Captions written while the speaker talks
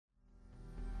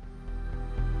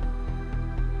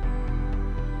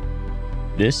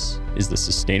This is the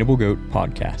Sustainable Goat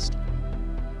Podcast.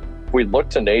 We look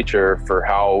to nature for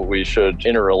how we should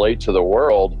interrelate to the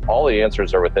world. All the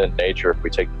answers are within nature if we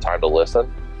take the time to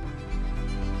listen.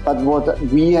 But what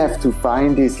we have to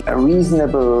find is a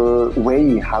reasonable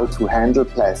way how to handle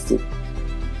plastic.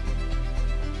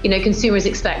 You know, consumers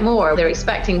expect more. They're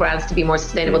expecting brands to be more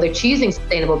sustainable. They're choosing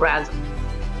sustainable brands.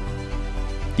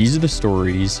 These are the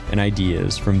stories and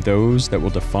ideas from those that will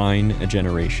define a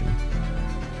generation.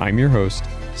 I'm your host,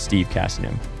 Steve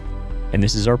Cassinem, and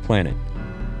this is our planet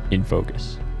in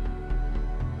focus.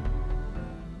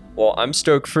 Well, I'm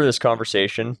stoked for this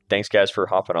conversation. Thanks, guys, for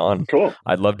hopping on. Cool.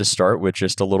 I'd love to start with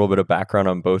just a little bit of background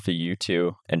on both of you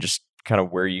two and just kind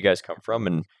of where you guys come from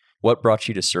and what brought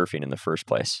you to surfing in the first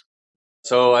place.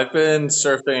 So I've been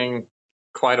surfing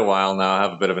quite a while now. I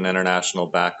have a bit of an international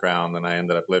background, and I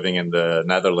ended up living in the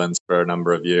Netherlands for a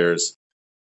number of years.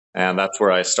 And that's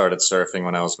where I started surfing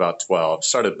when I was about 12.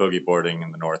 Started boogie boarding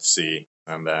in the North Sea.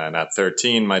 And then at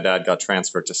 13, my dad got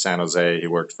transferred to San Jose. He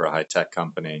worked for a high-tech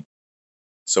company.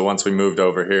 So once we moved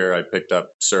over here, I picked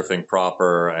up surfing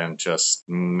proper and just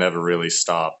never really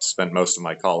stopped. Spent most of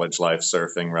my college life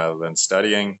surfing rather than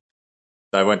studying.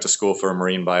 I went to school for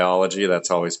marine biology.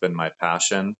 That's always been my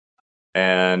passion.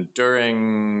 And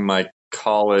during my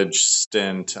college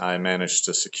stint, I managed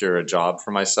to secure a job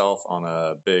for myself on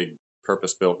a big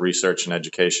purpose-built research and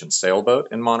education sailboat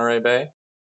in Monterey Bay.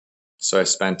 So I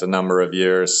spent a number of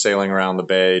years sailing around the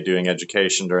bay, doing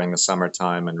education during the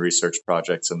summertime and research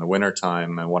projects in the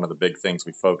wintertime. And one of the big things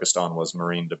we focused on was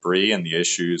marine debris and the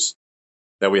issues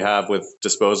that we have with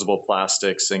disposable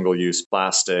plastics, single-use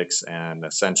plastics, and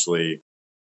essentially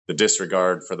the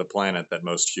disregard for the planet that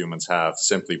most humans have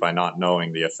simply by not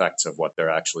knowing the effects of what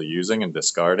they're actually using and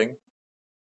discarding.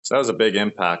 So that was a big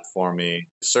impact for me.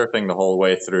 Surfing the whole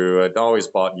way through, I'd always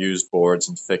bought used boards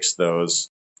and fixed those.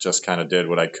 Just kind of did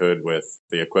what I could with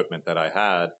the equipment that I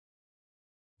had.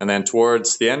 And then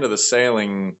towards the end of the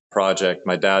sailing project,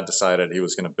 my dad decided he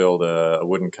was going to build a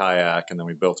wooden kayak, and then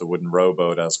we built a wooden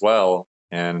rowboat as well.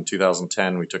 And in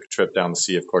 2010, we took a trip down the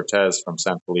Sea of Cortez from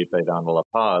San Felipe down to La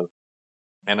Paz.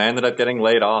 And I ended up getting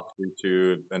laid off due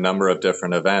to a number of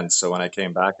different events. So when I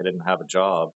came back, I didn't have a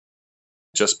job.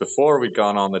 Just before we'd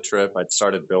gone on the trip, I'd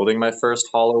started building my first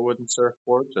hollow wooden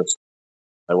surfboard.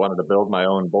 I wanted to build my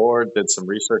own board, did some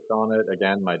research on it.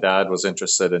 Again, my dad was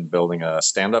interested in building a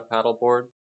stand-up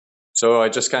paddleboard. So I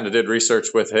just kind of did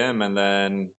research with him and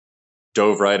then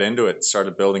dove right into it.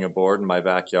 Started building a board in my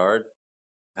backyard.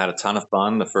 Had a ton of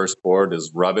fun. The first board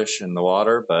is rubbish in the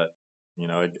water, but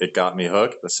it got me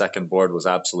hooked. The second board was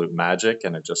absolute magic,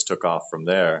 and it just took off from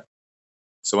there.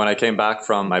 So when I came back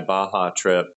from my Baja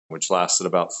trip, which lasted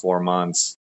about 4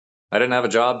 months, I didn't have a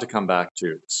job to come back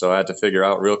to. So I had to figure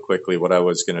out real quickly what I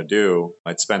was going to do.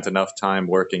 I'd spent enough time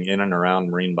working in and around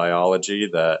marine biology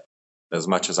that as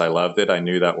much as I loved it, I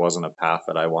knew that wasn't a path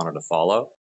that I wanted to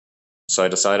follow. So I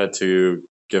decided to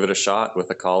give it a shot with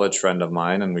a college friend of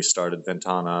mine, and we started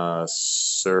Ventana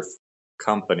Surf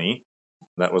Company.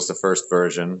 That was the first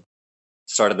version.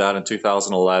 Started that in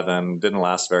 2011. Didn't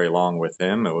last very long with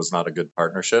him. It was not a good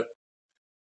partnership.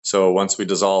 So once we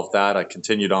dissolved that, I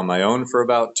continued on my own for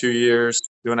about 2 years,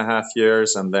 2.5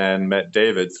 years, and then met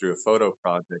David through a photo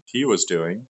project he was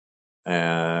doing.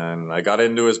 And I got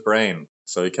into his brain.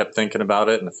 So he kept thinking about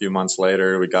it. And a few months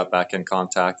later, we got back in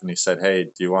contact and he said, "Hey,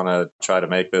 do you want to try to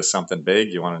make this something big?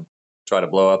 Do you want to try to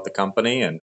blow up the company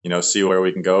and see where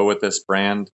we can go with this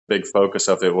brand?" Big focus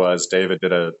of it was David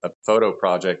did a photo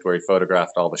project where he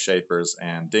photographed all the shapers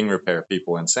and ding repair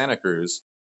people in Santa Cruz.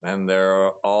 And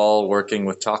they're all working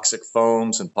with toxic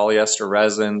foams and polyester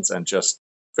resins and just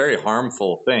very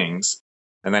harmful things.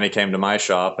 And then he came to my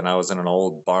shop and I was in an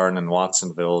old barn in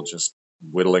Watsonville just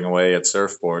whittling away at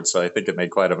surfboards. So I think it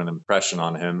made quite of an impression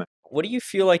on him. What do you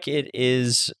feel like it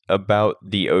is about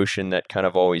the ocean that kind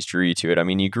of always drew you to it? I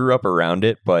mean, you grew up around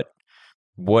it, but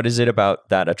what is it about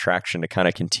that attraction to kind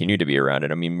of continue to be around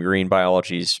it? I mean, marine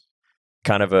biology is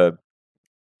kind of a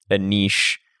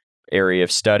niche area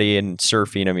of study, and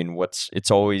surfing, I mean,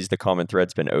 it's always the common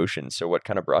thread's been ocean. So what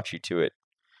kind of brought you to it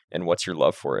and what's your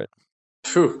love for it?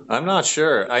 I'm not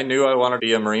sure. I knew I wanted to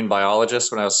be a marine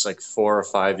biologist when I was like 4 or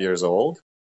 5 years old.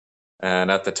 And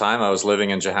at the time I was living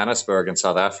in Johannesburg in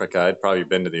South Africa. I'd probably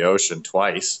been to the ocean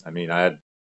twice. I mean,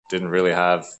 didn't really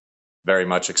have very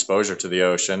much exposure to the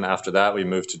ocean. After that, we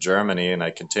moved to Germany and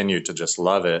I continued to just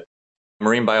love it.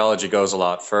 Marine biology goes a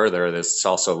lot further. There's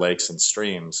also lakes and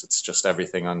streams. It's just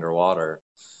everything underwater.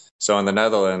 So in the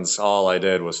Netherlands, all I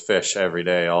did was fish every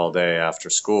day, all day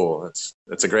after school.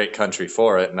 It's a great country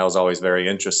for it. And I was always very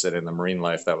interested in the marine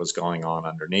life that was going on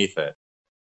underneath it,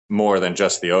 more than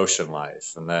just the ocean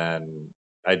life. And then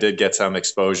I did get some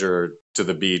exposure to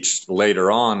the beach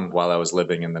later on while I was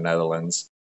living in the Netherlands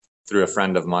through a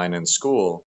friend of mine in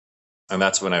school. And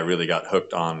that's when I really got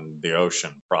hooked on the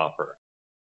ocean proper.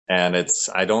 And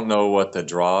I don't know what the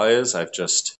draw is. I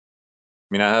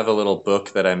have a little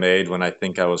book that I made when I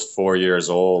think I was 4 years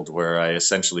old, where I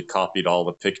essentially copied all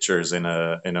the pictures in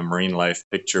a marine life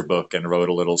picture book and wrote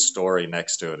a little story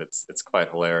next to it. It's quite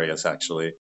hilarious,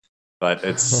 actually. But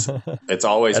it's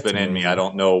always been in me. I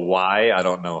don't know why, I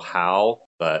don't know how,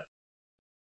 but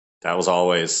that was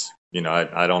always,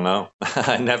 I don't know.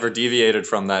 I never deviated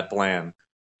from that plan.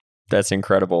 That's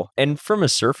incredible. And from a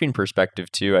surfing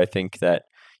perspective too, I think that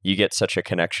you get such a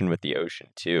connection with the ocean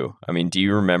too. I mean, do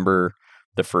you remember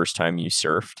the first time you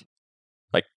surfed?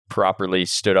 Like properly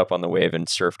stood up on the wave and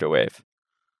surfed a wave?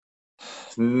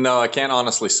 No, I can't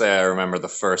honestly say I remember the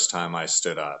first time I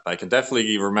stood up. I can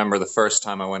definitely remember the first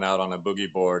time I went out on a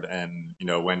boogie board and,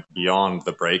 went beyond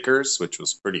the breakers, which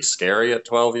was pretty scary at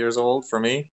 12 years old for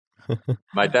me.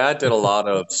 My dad did a lot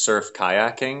of surf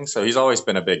kayaking, so he's always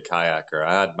been a big kayaker.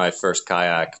 I had my first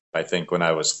kayak, I think, when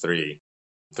I was three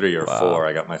or four.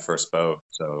 I got my first boat.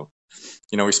 So,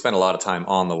 we spent a lot of time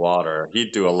on the water.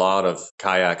 He'd do a lot of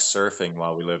kayak surfing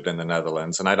while we lived in the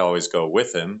Netherlands, and I'd always go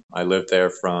with him. I lived there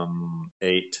from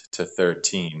 8 to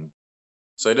 13.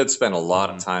 So I did spend a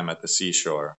lot of time at the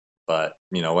seashore. But,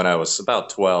 when I was about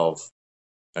 12,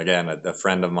 again, a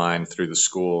friend of mine through the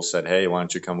school said, "Hey, why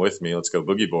don't you come with me? Let's go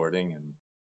boogie boarding." And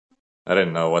I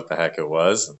didn't know what the heck it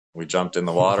was. We jumped in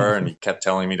the water and he kept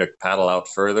telling me to paddle out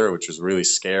further, which was really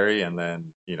scary. And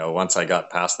then, once I got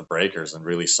past the breakers and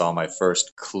really saw my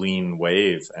first clean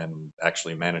wave and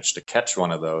actually managed to catch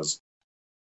one of those,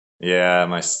 yeah,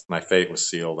 my fate was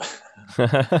sealed.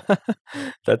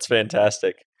 That's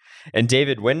fantastic. And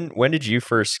David, when did you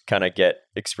first kind of get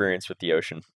experience with the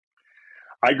ocean?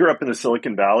 I grew up in the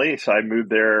Silicon Valley, so I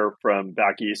moved there from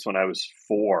back east when I was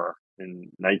 4 in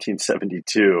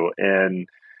 1972. And,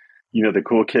 the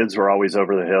cool kids were always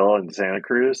over the hill in Santa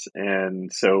Cruz.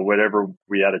 And so whenever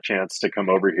we had a chance to come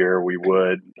over here, we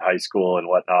would, high school and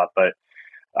whatnot. But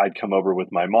I'd come over with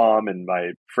my mom and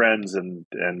my friends and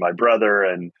my brother,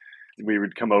 and we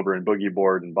would come over and boogie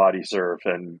board and body surf.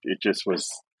 And it just was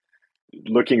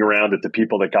looking around at the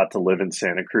people that got to live in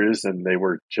Santa Cruz, and they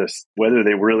were just, whether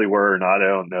they really were or not, I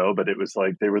don't know, but it was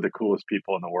like they were the coolest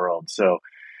people in the world. So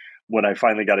when I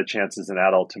finally got a chance as an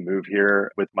adult to move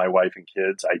here with my wife and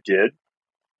kids, I did.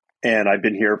 And I've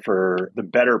been here for the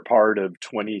better part of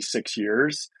 26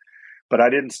 years, but I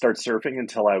didn't start surfing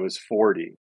until I was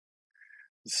 40.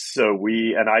 So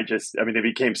it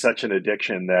became such an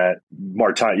addiction that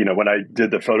Martijn, when I did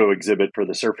the photo exhibit for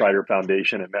the Surfrider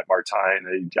Foundation and met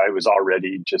Martijn, I was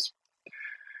already just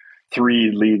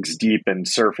 3 leagues deep in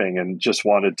surfing and just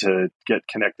wanted to get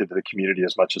connected to the community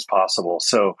as much as possible.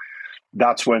 So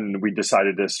that's when we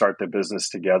decided to start the business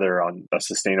together on a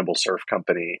sustainable surf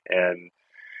company. And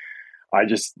I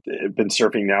just have been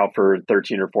surfing now for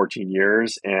 13 or 14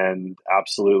 years and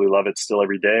absolutely love it still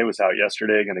every day. I was out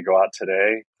yesterday, going to go out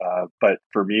today. But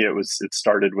for me, it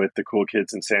started with the cool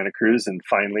kids in Santa Cruz, and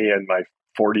finally in my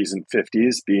 40s and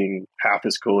 50s being half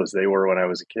as cool as they were when I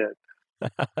was a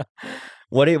kid.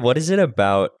 What is it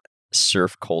about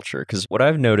surf culture? Because what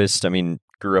I've noticed,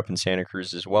 grew up in Santa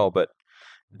Cruz as well, but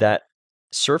that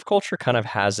surf culture kind of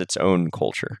has its own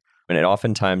culture. And it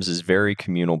oftentimes is very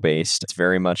communal based. It's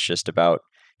very much just about,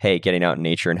 hey, getting out in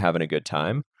nature and having a good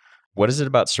time. What is it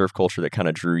about surf culture that kind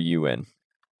of drew you in?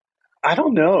 I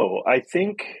don't know. I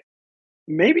think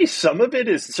maybe some of it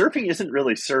is surfing isn't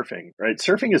really surfing, right?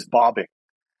 Surfing is bobbing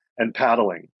and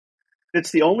paddling.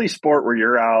 It's the only sport where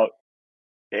you're out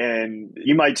and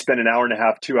you might spend an hour and a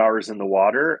half, 2 hours in the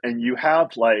water, and you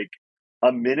have like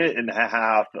a minute and a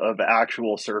half of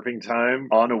actual surfing time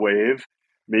on a wave.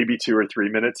 Maybe 2 or 3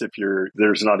 minutes if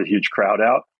there's not a huge crowd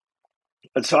out.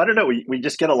 And so I don't know, we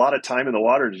just get a lot of time in the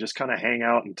water to just kind of hang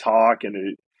out and talk.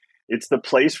 And it's the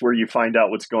place where you find out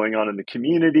what's going on in the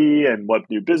community and what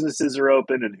new businesses are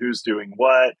open and who's doing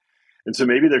what. And so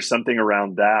maybe there's something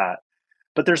around that.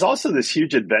 But there's also this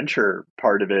huge adventure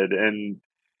part of it. And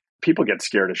people get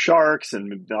scared of sharks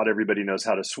and not everybody knows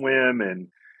how to swim. And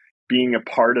being a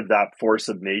part of that force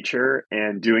of nature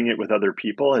and doing it with other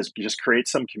people has just created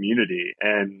some community.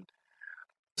 And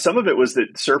some of it was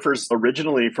that surfers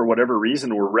originally, for whatever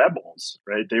reason, were rebels,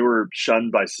 right? They were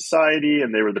shunned by society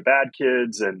and they were the bad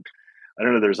kids. And I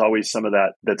don't know, there's always some of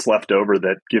that that's left over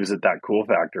that gives it that cool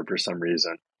factor for some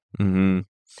reason. Mm-hmm.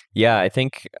 Yeah, I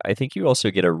think you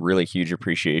also get a really huge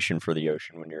appreciation for the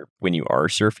ocean when you are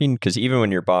surfing, because even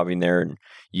when you're bobbing there and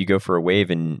you go for a wave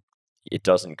and it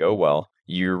doesn't go well,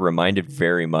 you're reminded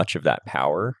very much of that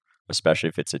power especially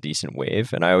if it's a decent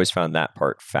wave. And I always found that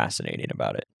part fascinating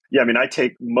about it. Yeah, I mean, I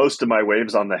take most of my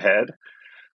waves on the head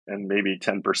and maybe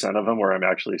 10% of them where I'm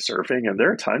actually surfing. And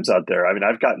there are times out there, I mean,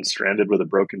 I've gotten stranded with a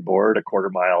broken board a quarter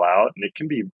mile out, and it can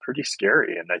be pretty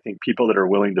scary. And I think people that are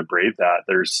willing to brave that,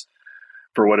 there's,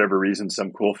 for whatever reason,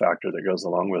 some cool factor that goes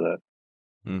along with it.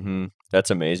 Mm-hmm.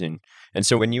 That's amazing. And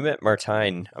so when you met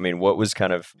Martijn, I mean, what was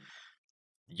kind of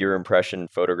your impression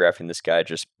photographing this guy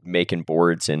just making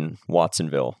boards in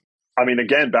Watsonville? I mean,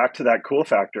 again, back to that cool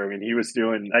factor. I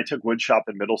mean, I took wood shop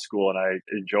in middle school and I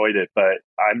enjoyed it, but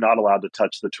I'm not allowed to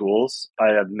touch the tools.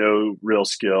 I have no real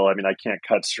skill. I mean, I can't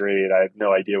cut straight. I have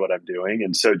no idea what I'm doing.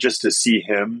 And so just to see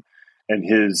him and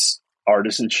his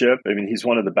artisanship, I mean, he's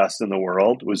one of the best in the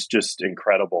world, was just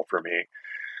incredible for me.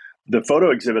 The photo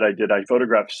exhibit I did, I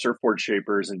photographed surfboard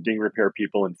shapers and ding repair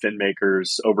people and fin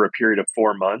makers over a period of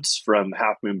 4 months from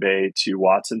Half Moon Bay to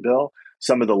Watsonville,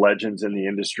 some of the legends in the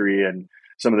industry and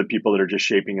some of the people that are just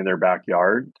shaping in their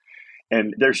backyard.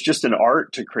 And there's just an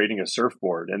art to creating a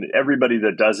surfboard. And everybody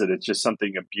that does it, it's just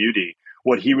something of beauty.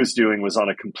 What he was doing was on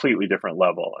a completely different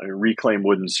level. I mean, reclaimed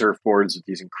wooden surfboards with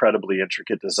these incredibly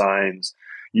intricate designs,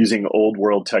 using old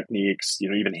world techniques,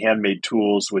 even handmade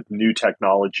tools with new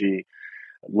technology,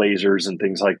 lasers and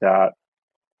things like that.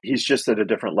 He's just at a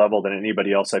different level than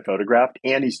anybody else I photographed,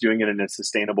 and he's doing it in a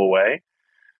sustainable way.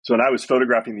 So when I was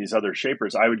photographing these other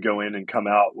shapers, I would go in and come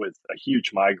out with a huge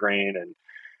migraine, and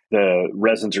the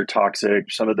resins are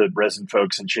toxic. Some of the resin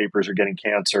folks and shapers are getting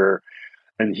cancer,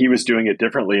 and he was doing it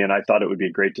differently. And I thought it would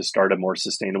be great to start a more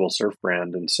sustainable surf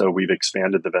brand. And so we've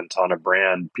expanded the Ventana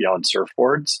brand beyond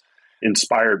surfboards,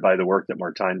 inspired by the work that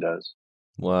Martijn does.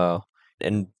 Wow.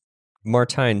 And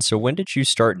Martijn, so when did you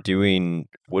start doing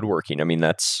woodworking? I mean,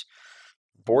 that's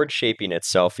board shaping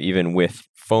itself, even with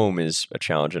foam, is a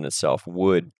challenge in itself.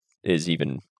 Wood is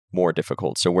even more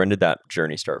difficult. So when did that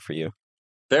journey start for you?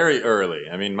 Very early.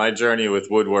 I mean, my journey with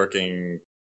woodworking,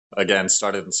 again,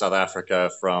 started in South Africa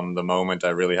from the moment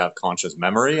I really have conscious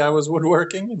memory I was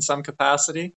woodworking in some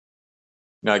capacity.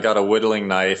 I got a whittling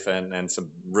knife and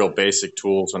some real basic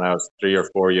tools when I was 3 or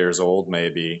 4 years old,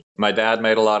 maybe. My dad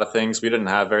made a lot of things. We didn't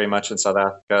have very much in South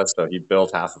Africa, so he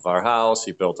built half of our house.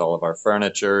 He built all of our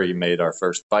furniture. He made our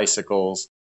first bicycles.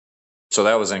 So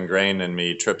that was ingrained in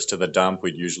me. Trips to the dump,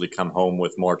 we'd usually come home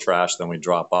with more trash than we'd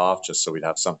drop off, just so we'd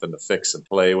have something to fix and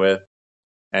play with.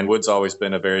 And wood's always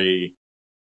been a very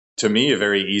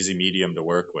easy medium to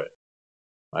work with.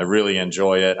 I really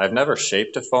enjoy it. I've never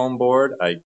shaped a foam board.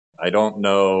 I don't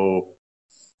know.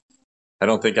 I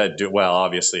don't think I'd do well.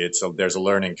 Obviously, there's a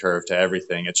learning curve to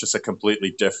everything. It's just a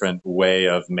completely different way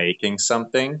of making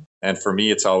something. And for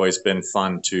me, it's always been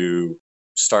fun to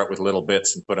start with little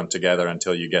bits and put them together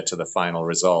until you get to the final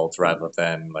result, rather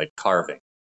than like carving.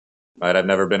 Right? I've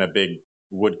never been a big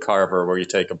wood carver where you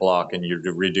take a block and you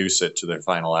reduce it to the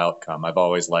final outcome. I've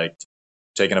always liked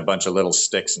taking a bunch of little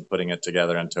sticks and putting it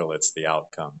together until it's the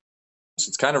outcome. So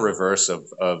it's kind of reverse of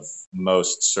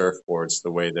most surfboards,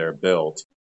 the way they're built.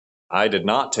 I did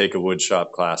not take a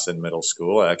woodshop class in middle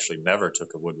school. I actually never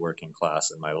took a woodworking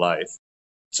class in my life.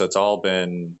 So it's all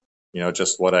been,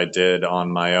 just what I did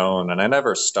on my own. And I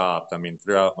never stopped. I mean,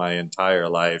 throughout my entire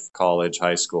life, college,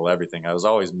 high school, everything, I was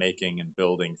always making and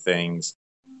building things.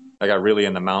 I got really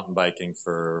into mountain biking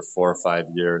for 4 or 5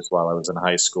 years while I was in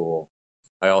high school.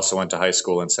 I also went to high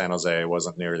school in San Jose. I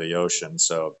wasn't near the ocean,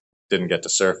 so didn't get to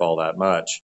surf all that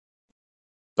much.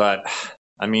 But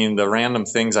I mean, the random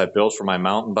things I built for my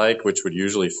mountain bike, which would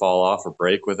usually fall off or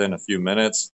break within a few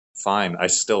minutes, fine. I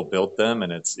still built them,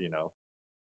 and it's,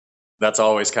 that's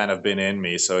always kind of been in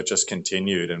me. So it just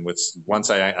continued. And once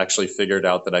I actually figured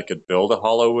out that I could build a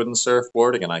hollow wooden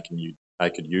surfboard, again, I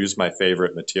could use my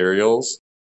favorite materials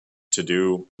to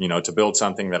do, to build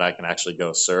something that I can actually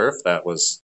go surf.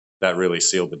 That really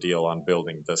sealed the deal on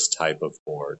building this type of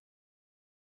board.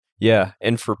 Yeah.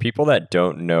 And for people that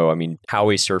don't know, I mean, how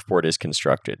a surfboard is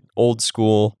constructed, old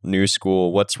school, new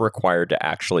school, what's required to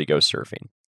actually go surfing?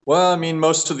 Well, I mean,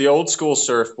 most of the old school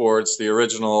surfboards, the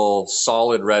original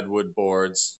solid redwood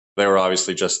boards, they were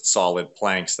obviously just solid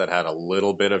planks that had a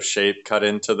little bit of shape cut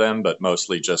into them, but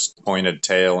mostly just pointed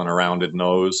tail and a rounded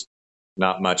nose.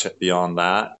 Not much beyond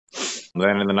that.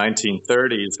 Then in the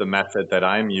 1930s, the method that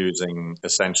I'm using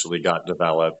essentially got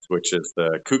developed, which is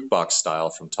the kookbox style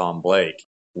from Tom Blake,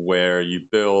 where you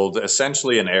build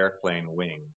essentially an airplane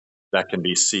wing that can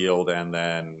be sealed and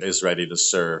then is ready to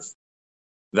surf.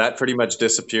 That pretty much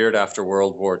disappeared after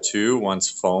World War II once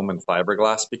foam and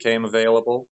fiberglass became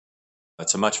available.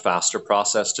 It's a much faster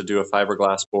process to do a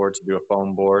fiberglass board, to do a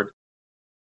foam board.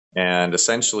 And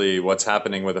essentially what's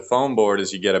happening with a foam board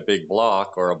is you get a big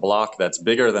block or a block that's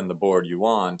bigger than the board you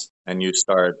want, and you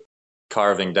start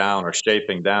carving down or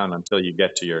shaping down until you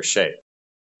get to your shape.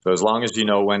 So as long as you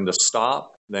know when to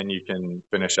stop, then you can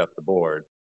finish up the board.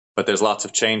 But there's lots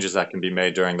of changes that can be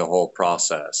made during the whole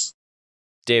process.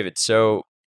 David, so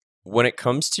when it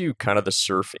comes to kind of the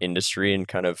surf industry and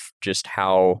kind of just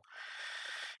how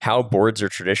boards are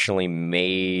traditionally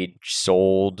made,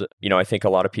 sold, I think a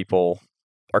lot of people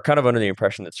are kind of under the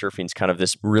impression that surfing is kind of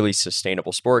this really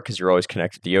sustainable sport because you're always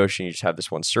connected to the ocean. You just have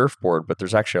this one surfboard, but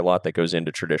there's actually a lot that goes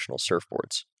into traditional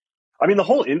surfboards. I mean, the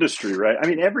whole industry, right? I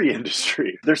mean, every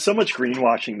industry. There's so much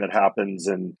greenwashing that happens.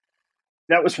 And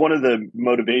that was one of the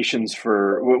motivations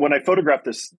for when I photographed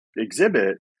this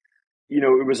exhibit,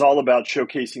 it was all about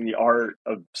showcasing the art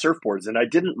of surfboards. And I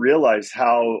didn't realize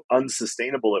how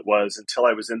unsustainable it was until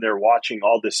I was in there watching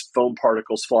all this foam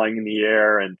particles flying in the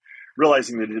air and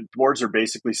realizing that the boards are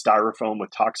basically styrofoam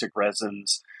with toxic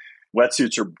resins.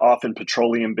 Wetsuits are often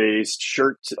petroleum based.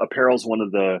 Apparel is one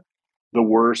of the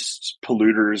worst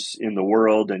polluters in the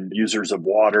world and users of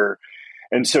water.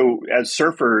 And so as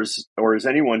surfers, or as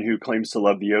anyone who claims to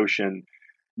love the ocean,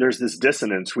 there's this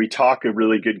dissonance. We talk a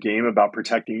really good game about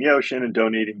protecting the ocean and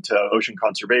donating to ocean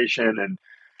conservation and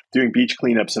doing beach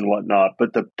cleanups and whatnot.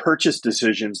 But the purchase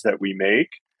decisions that we make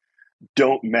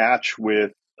don't match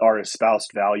with our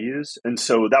espoused values. And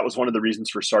so that was one of the reasons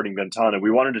for starting Ventana. We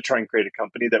wanted to try and create a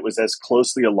company that was as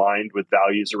closely aligned with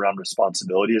values around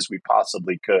responsibility as we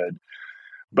possibly could.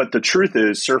 But the truth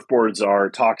is, surfboards are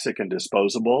toxic and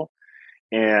disposable.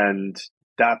 And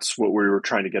that's what we were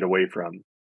trying to get away from.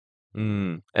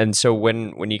 And so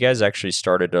when you guys actually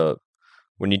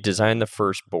when you designed the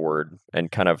first board and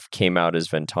kind of came out as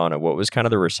Ventana, what was kind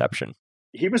of the reception?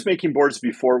 He was making boards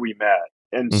before we met.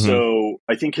 And so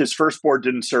I think his first board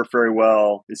didn't surf very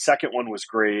well. His second one was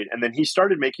great. And then he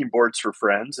started making boards for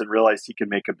friends and realized he could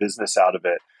make a business out of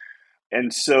it.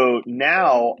 And so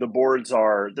now the boards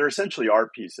they're essentially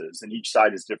art pieces and each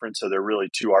side is different. So they're really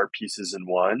two art pieces in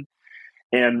one.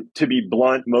 And to be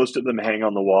blunt, most of them hang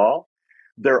on the wall.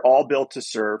 They're all built to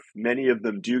surf. Many of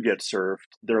them do get surfed.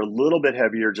 They're a little bit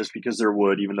heavier just because they're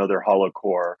wood, even though they're hollow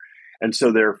core. And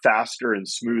so they're faster and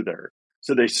smoother.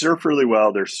 So they surf really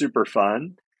well. They're super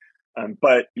fun.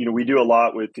 But, we do a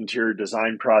lot with interior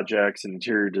design projects and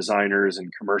interior designers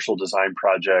and commercial design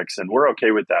projects. And we're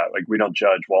okay with that. Like, we don't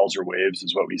judge walls or waves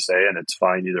is what we say. And it's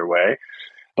fine either way.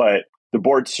 But the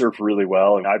boards surf really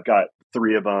well. And I've got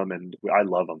 3 of them and I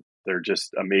love them. They're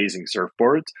just amazing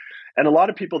surfboards. And a lot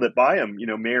of people that buy them,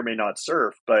 may or may not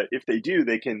surf. But if they do,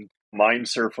 they can mind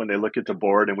surf when they look at the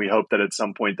board. And we hope that at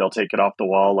some point they'll take it off the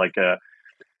wall like a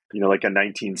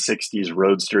 1960s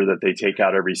Roadster that they take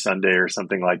out every Sunday or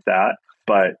something like that.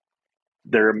 But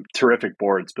they're terrific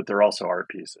boards, but they're also art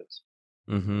pieces.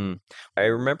 I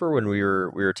remember when we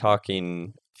were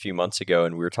talking a few months ago,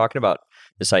 and we were talking about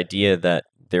this idea that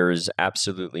there is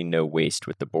absolutely no waste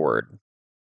with the board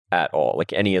at all,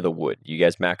 like any of the wood. You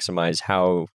guys maximize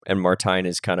and Martijn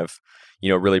is kind of,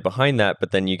 really behind that,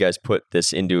 but then you guys put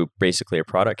this into basically a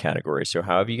product category. So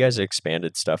how have you guys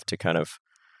expanded stuff to kind of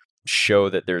show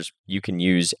that you can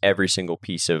use every single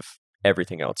piece of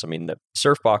everything else? I mean, the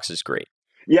surf box is great.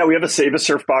 Yeah, we have a Save a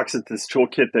Surf box. It's this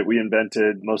toolkit that we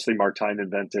invented, mostly Martijn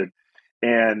invented.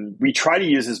 And we try to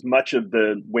use as much of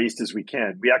the waste as we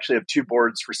can. We actually have 2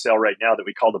 boards for sale right now that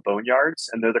we call the Boneyards.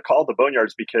 And they're called the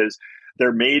Boneyards because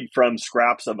they're made from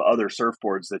scraps of other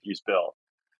surfboards that he's built.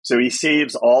 So he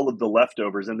saves all of the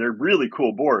leftovers, and they're really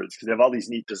cool boards because they have all these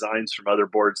neat designs from other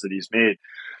boards that he's made.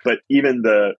 But even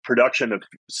the production of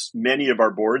many of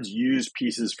our boards use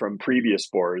pieces from previous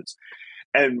boards.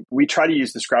 And we try to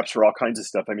use the scraps for all kinds of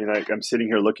stuff. I mean, I'm sitting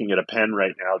here looking at a pen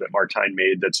right now that Martijn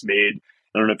made that's made.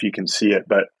 I don't know if you can see it,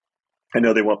 but I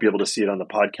know they won't be able to see it on the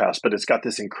podcast, but it's got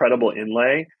this incredible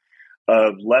inlay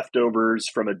of leftovers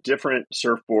from a different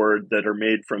surfboard that are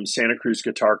made from Santa Cruz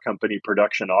Guitar Company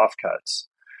production offcuts.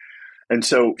 And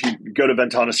so if you go to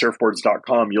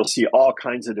ventanasurfboards.com, you'll see all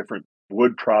kinds of different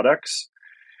wood products.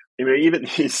 I mean, even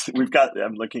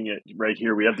I'm looking at right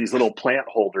here, we have these little plant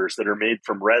holders that are made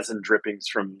from resin drippings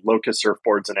from Locust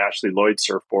surfboards and Ashley Lloyd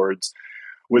surfboards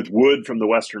with wood from the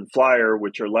Western Flyer,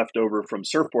 which are left over from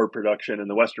surfboard production. And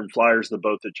the Western Flyer is the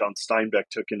boat that John Steinbeck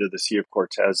took into the Sea of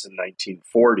Cortez in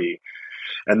 1940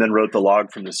 and then wrote the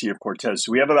log from the Sea of Cortez.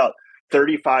 So we have about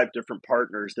 35 different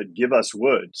partners that give us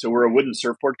wood. So we're a wooden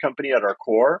surfboard company at our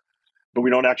core, but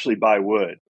we don't actually buy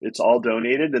wood. It's all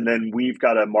donated. And then we've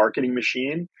got a marketing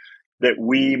machine that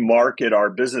we market our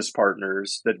business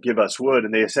partners that give us wood,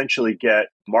 and they essentially get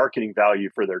marketing value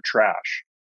for their trash.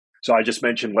 So I just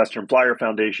mentioned Western Flyer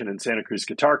Foundation and Santa Cruz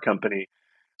Guitar Company.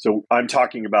 So I'm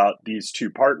talking about these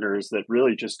 2 partners that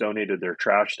really just donated their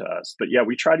trash to us. But yeah,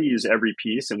 we try to use every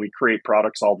piece and we create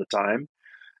products all the time.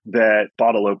 that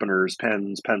bottle openers,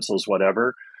 pens, pencils,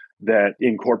 whatever, that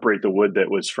incorporate the wood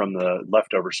that was from the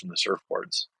leftovers from the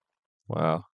surfboards.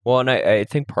 Wow. Well, and I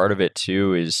think part of it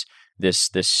too is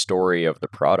this story of the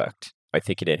product. I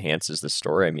think it enhances the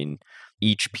story. I mean,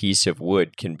 each piece of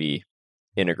wood can be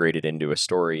integrated into a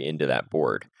story into that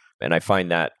board. And I find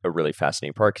that a really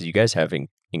fascinating part because you guys have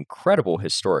incredible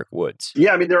historic woods.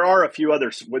 Yeah, I mean, there are a few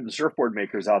other wooden surfboard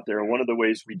makers out there. And one of the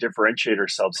ways we differentiate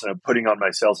ourselves, and I'm putting on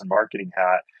my sales and marketing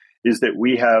hat, is that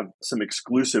we have some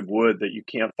exclusive wood that you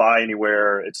can't buy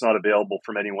anywhere. It's not available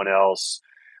from anyone else.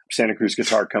 Santa Cruz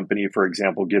Guitar Company, for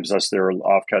example, gives us their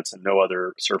offcuts and no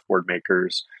other surfboard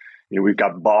makers. You know, we've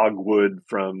got bog wood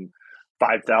from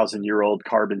 5,000-year-old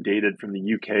carbon dated from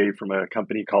the UK from a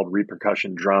company called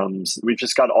Repercussion Drums. We've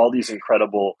just got all these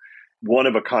incredible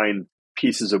one-of-a-kind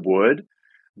pieces of wood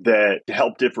that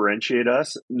help differentiate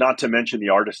us. Not to mention the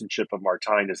artisanship of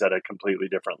Martine is at a completely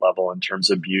different level in terms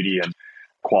of beauty and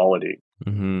quality.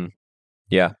 Mm-hmm.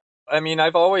 Yeah. I mean,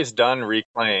 I've always done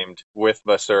reclaimed with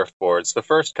the surfboards. The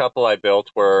first couple I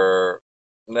built were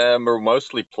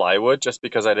mostly plywood just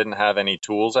because I didn't have any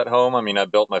tools at home. I mean, I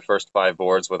built my first 5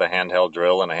 boards with a handheld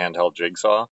drill and a handheld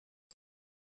jigsaw.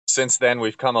 Since then,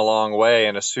 we've come a long way.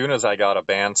 And as soon as I got a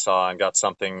bandsaw and got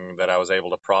something that I was able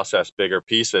to process bigger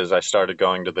pieces, I started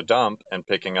going to the dump and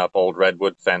picking up old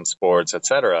redwood fence boards,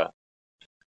 etc.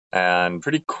 And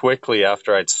pretty quickly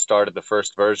after I'd started the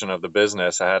first version of the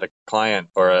business, I had a client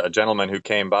or a gentleman who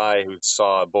came by who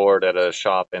saw a board at a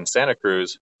shop in Santa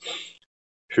Cruz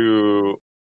who,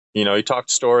 you know, he talked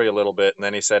story a little bit and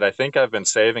then he said, I think I've been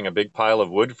saving a big pile of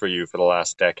wood for you for the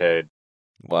last decade.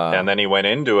 Wow. And then he went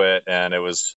into it and it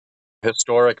was a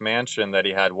historic mansion that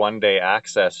he had one day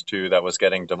access to that was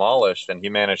getting demolished. And he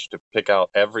managed to pick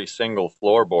out every single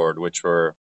floorboard, which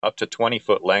were up to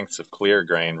 20-foot lengths of clear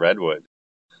grain redwood.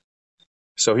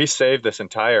 So he saved this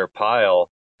entire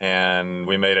pile and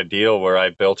we made a deal where I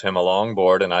built him a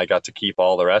longboard and I got to keep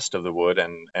all the rest of the wood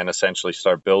and essentially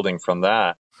start building from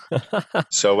that.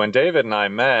 So when David and I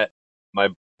met, my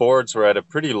boards were at a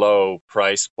pretty low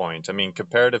price point. I mean,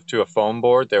 comparative to a foam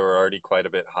board, they were already quite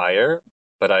a bit higher,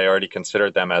 but I already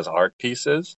considered them as art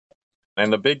pieces.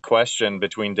 And the big question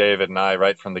between David and I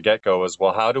right from the get-go was,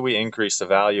 well, how do we increase the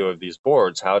value of these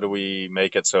boards? How do we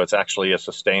make it so it's actually a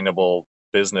sustainable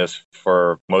business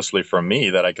mostly for me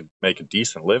that I could make a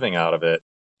decent living out of it?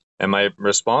 And my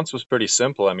response was pretty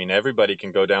simple. I mean, everybody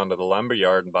can go down to the lumber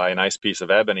yard and buy a nice piece of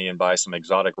ebony and buy some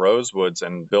exotic rosewoods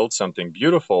and build something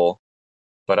beautiful.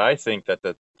 But I think that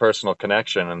the personal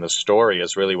connection and the story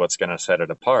is really what's going to set it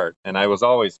apart. And I was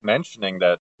always mentioning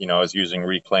that, you know, I was using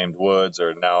reclaimed woods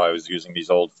or now I was using these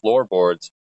old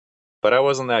floorboards, but I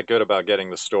wasn't that good about getting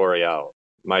the story out.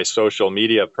 My social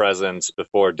media presence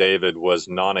before David was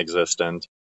non-existent.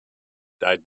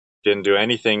 I didn't do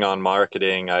anything on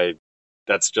marketing.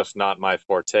 That's just not my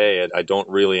forte. I don't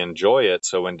really enjoy it.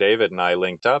 So when David and I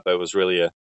linked up, it was really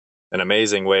an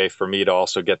amazing way for me to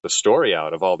also get the story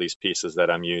out of all these pieces that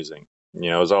I'm using. You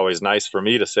know, it was always nice for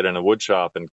me to sit in a wood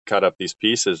shop and cut up these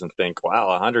pieces and think, wow,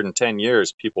 110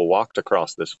 years people walked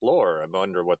across this floor. I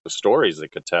wonder what the stories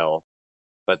it could tell.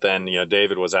 But then, you know,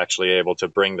 David was actually able to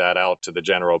bring that out to the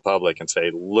general public and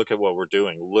say, look at what we're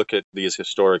doing. Look at these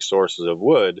historic sources of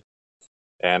wood.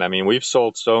 And I mean, we've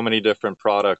sold so many different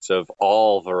products of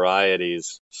all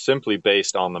varieties simply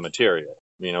based on the material.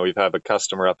 You know, we've had a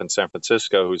customer up in San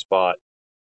Francisco who's bought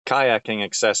kayaking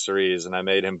accessories, and I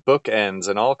made him bookends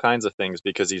and all kinds of things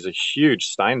because he's a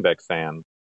huge Steinbeck fan.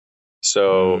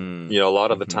 So, you know, a lot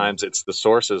of the times it's the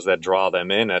sources that draw them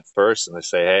in at first and they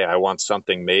say, hey, I want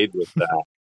something made with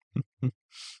that.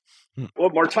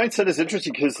 What Martine said is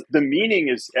interesting because the meaning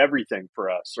is everything for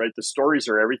us, right? The stories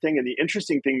are everything. And the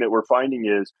interesting thing that we're finding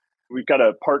is we've got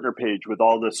a partner page with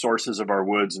all the sources of our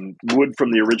woods and wood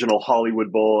from the original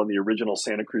Hollywood Bowl and the original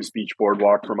Santa Cruz Beach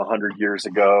Boardwalk from 100 years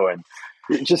ago. And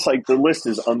it's just like the list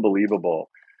is unbelievable.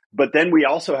 But then we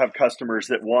also have customers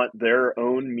that want their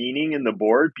own meaning in the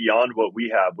board beyond what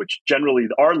we have, which generally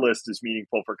our list is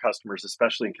meaningful for customers,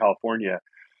 especially in California.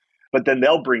 But then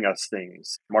they'll bring us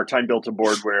things. Martine built a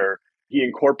board where he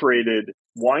incorporated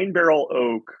wine barrel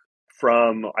oak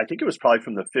from, I think it was probably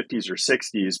from the 50s or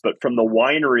 60s, but from the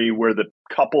winery where the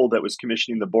couple that was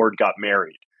commissioning the board got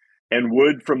married. And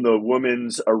wood from the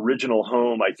woman's original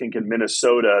home, I think in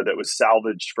Minnesota, that was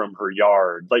salvaged from her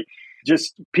yard. Like,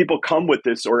 just people come with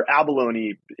this, or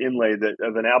abalone inlay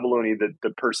of an abalone that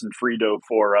the person free-dove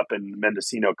for up in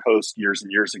Mendocino Coast years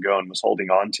and years ago and was holding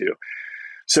on to.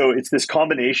 So it's this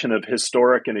combination of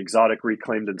historic and exotic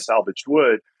reclaimed and salvaged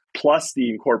wood, plus the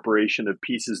incorporation of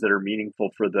pieces that are meaningful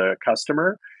for the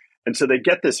customer. And so they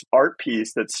get this art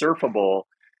piece that's surfable,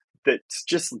 that's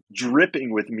just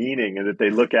dripping with meaning and that they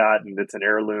look at and it's an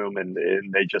heirloom and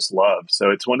they just love.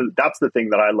 So it's that's the thing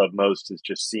that I love most is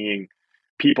just seeing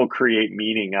people create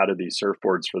meaning out of these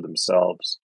surfboards for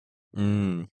themselves.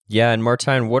 Yeah. And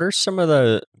Martijn, what are some of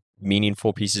the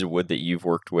meaningful pieces of wood that you've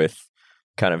worked with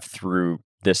kind of through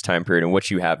this time period and what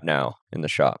you have now in the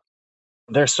shop?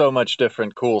 There's so much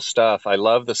different cool stuff. I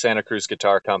love the Santa Cruz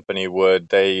Guitar Company wood.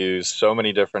 They use so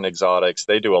many different exotics.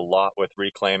 They do a lot with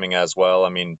reclaiming as well. I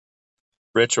mean,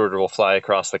 Richard will fly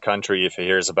across the country if he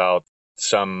hears about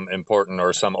some important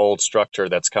or some old structure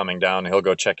that's coming down. He'll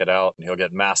go check it out, and he'll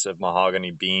get massive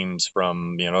mahogany beams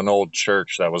from, an old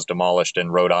church that was demolished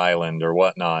in Rhode Island or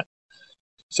whatnot.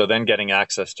 So then getting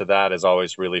access to that is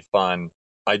always really fun.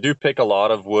 I do pick a lot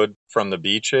of wood from the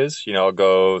beaches. I'll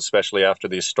go, especially after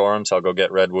these storms, I'll go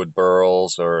get redwood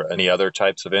burls or any other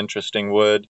types of interesting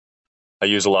wood. I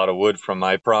use a lot of wood from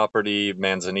my property,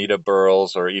 manzanita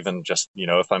burls, or even just,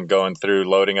 if I'm going through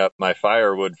loading up my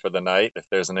firewood for the night, if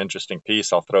there's an interesting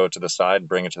piece, I'll throw it to the side,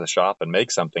 bring it to the shop and make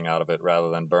something out of it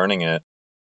rather than burning it.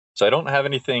 So I don't have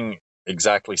anything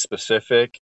exactly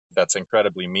specific that's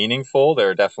incredibly meaningful. There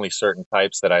are definitely certain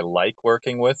types that I like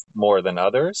working with more than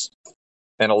others.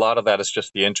 And a lot of that is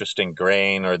just the interesting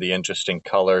grain or the interesting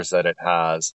colors that it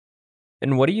has.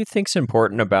 And what do you think's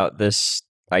important about this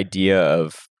idea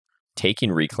of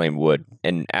taking reclaimed wood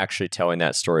and actually telling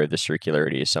that story of the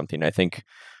circularity is something I think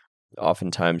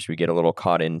oftentimes we get a little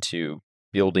caught into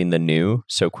building the new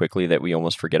so quickly that we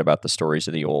almost forget about the stories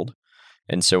of the old.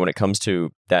 And so when it comes to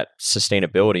that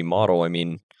sustainability model, I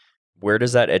mean, where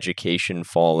does that education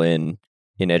fall in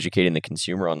educating the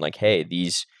consumer on like, hey,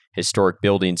 these historic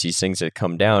buildings, these things that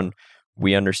come down,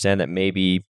 we understand that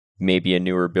maybe a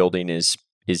newer building is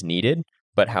needed,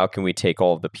 but how can we take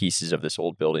all of the pieces of this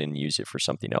old building and use it for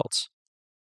something else?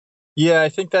 Yeah, I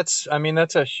think that's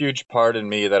a huge part in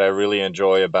me that I really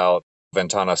enjoy about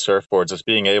Ventana surfboards is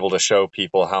being able to show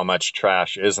people how much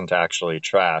trash isn't actually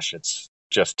trash. It's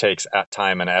just takes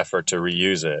time and effort to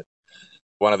reuse it.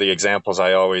 One of the examples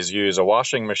I always use, a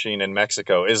washing machine in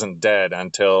Mexico isn't dead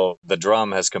until the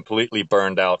drum has completely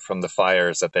burned out from the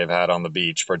fires that they've had on the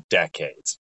beach for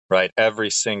decades, right?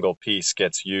 Every single piece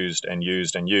gets used and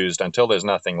used and used until there's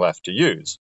nothing left to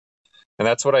use. And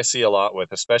that's what I see a lot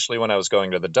with, especially when I was going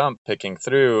to the dump, picking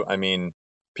through. I mean,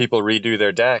 people redo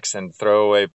their decks and throw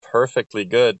away perfectly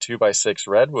good 2x6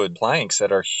 redwood planks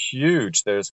that are huge.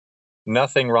 There's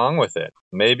nothing wrong with it.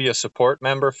 Maybe a support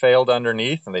member failed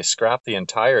underneath and they scrap the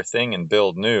entire thing and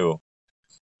build new.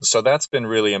 So that's been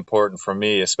really important for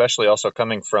me, especially also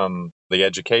coming from the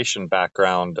education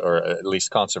background, or at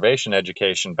least conservation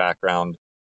education background.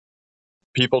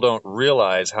 People don't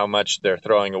realize how much they're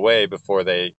throwing away before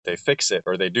they fix it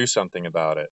or they do something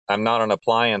about it. I'm not an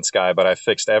appliance guy, but I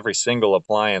fixed every single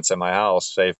appliance in my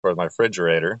house, save for my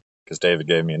refrigerator, because David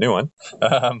gave me a new one.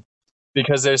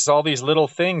 Because there's all these little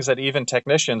things that even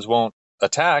technicians won't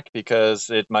attack because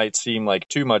it might seem like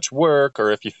too much work,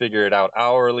 or if you figure it out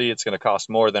hourly, it's going to cost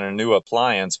more than a new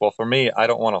appliance. Well, for me, I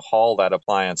don't want to haul that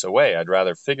appliance away. I'd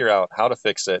rather figure out how to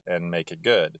fix it and make it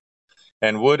good.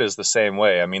 And wood is the same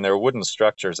way. I mean, there are wooden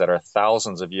structures that are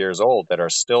thousands of years old that are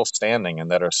still standing and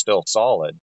that are still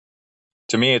solid.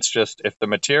 To me, it's just, if the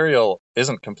material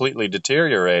isn't completely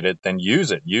deteriorated, then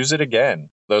use it again.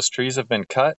 Those trees have been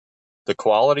cut. The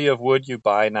quality of wood you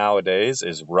buy nowadays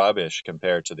is rubbish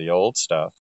compared to the old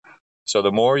stuff. So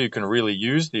the more you can really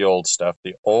use the old stuff,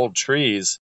 the old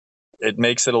trees, it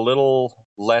makes it a little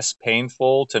less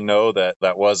painful to know that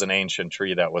that was an ancient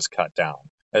tree that was cut down.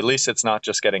 At least it's not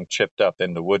just getting chipped up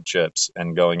into wood chips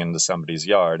and going into somebody's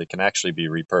yard. It can actually be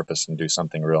repurposed and do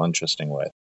something real interesting with.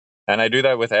 And I do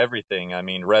that with everything. I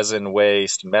mean, resin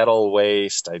waste, metal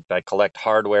waste. I collect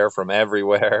hardware from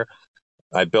everywhere.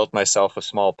 I built myself a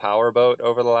small powerboat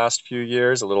over the last few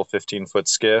years, a little 15-foot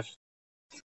skiff.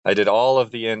 I did all of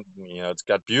it's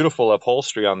got beautiful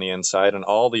upholstery on the inside, and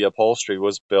all the upholstery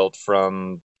was built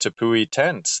from Tepui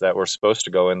tents that were supposed to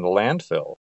go in the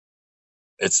landfill.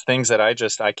 It's things that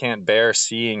I can't bear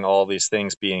seeing all these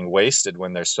things being wasted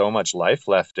when there's so much life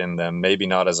left in them, maybe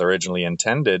not as originally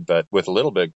intended, but with a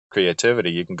little bit of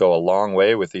creativity, you can go a long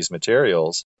way with these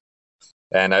materials.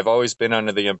 And I've always been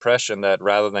under the impression that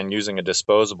rather than using a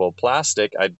disposable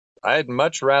plastic, I'd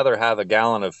much rather have a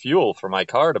gallon of fuel for my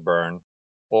car to burn,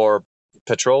 or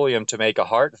petroleum to make a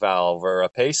heart valve or a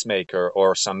pacemaker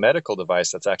or some medical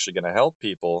device that's actually going to help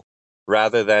people,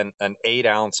 rather than an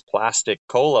 8-ounce plastic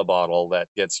cola bottle that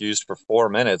gets used for 4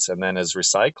 minutes and then is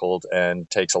recycled and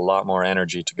takes a lot more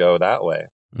energy to go that way.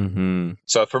 Mm-hmm.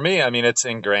 So for me, I mean, it's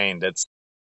ingrained. It's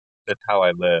how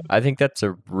I live. I think that's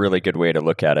a really good way to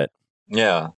look at it.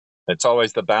 Yeah. It's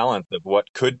always the balance of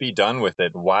what could be done with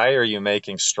it. Why are you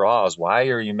making straws? Why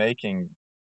are you making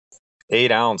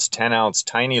 8-ounce, 10-ounce,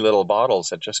 tiny little bottles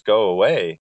that just go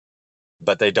away?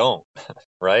 But they don't,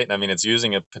 right? I mean, it's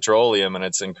using a petroleum and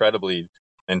it's incredibly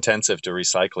intensive to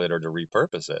recycle it or to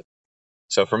repurpose it.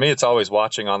 So for me, it's always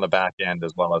watching on the back end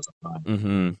as well as the front.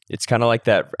 Mm-hmm. It's kind of like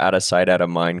that out of sight, out of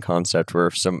mind concept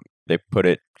where they put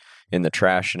it in the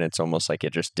trash and it's almost like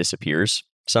it just disappears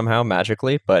somehow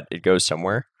magically, but it goes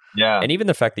somewhere. Yeah. And even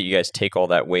the fact that you guys take all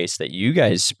that waste that you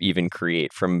guys even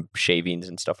create from shavings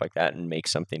and stuff like that and make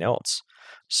something else.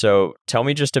 So tell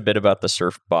me just a bit about the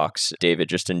Surf Box, David,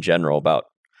 just in general, about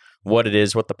what it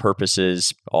is, what the purpose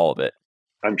is, all of it.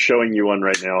 I'm showing you one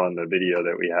right now on the video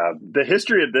that we have. The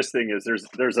history of this thing is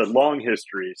there's a long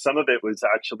history. Some of it was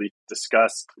actually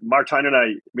discussed. Martijn and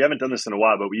I, we haven't done this in a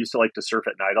while, but we used to like to surf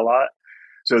at night a lot.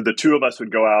 So the two of us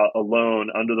would go out alone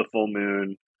under the full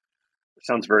moon.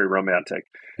 Sounds very romantic.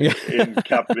 in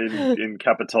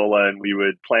Capitola, and we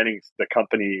would planning the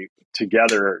company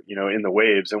together, in the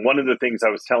waves. And one of the things I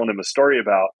was telling him a story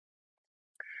about,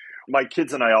 my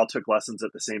kids and I all took lessons at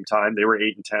the same time. They were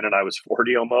 8 and 10 and I was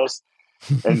 40 almost.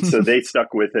 And so they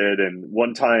stuck with it. And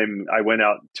one time I went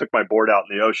out, took my board out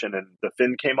in the ocean and the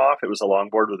fin came off. It was a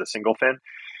longboard with a single fin.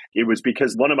 It was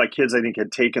because one of my kids, I think,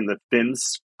 had taken the fin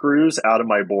screws out of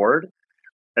my board.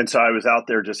 And so I was out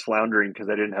there just floundering because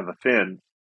I didn't have a fin.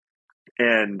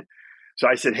 And so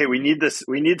I said, hey, we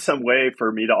need some way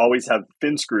for me to always have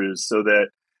fin screws so that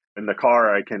in the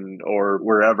car I can, or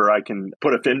wherever I can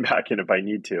put a fin back in if I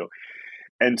need to.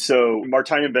 And so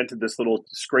Martijn invented this little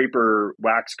scraper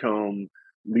wax comb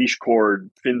leash cord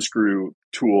fin screw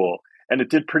tool, and it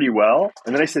did pretty well.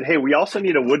 And then I said, hey, we also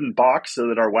need a wooden box so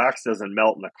that our wax doesn't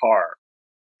melt in the car.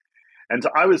 And so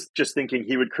I was just thinking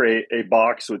he would create a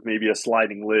box with maybe a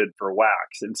sliding lid for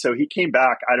wax. And so he came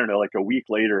back, I don't know, like a week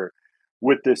later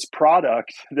with this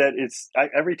product that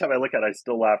every time I look at it, I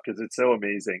still laugh because it's so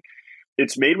amazing.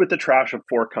 It's made with the trash of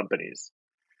 4 companies.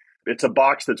 It's a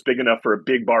box that's big enough for a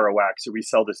big bar of wax. So we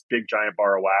sell this big giant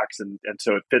bar of wax. And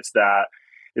so it fits that.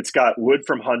 It's got wood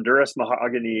from Honduras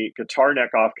mahogany, guitar neck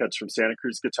offcuts from Santa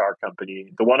Cruz Guitar Company.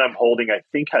 The one I'm holding, I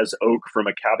think, has oak from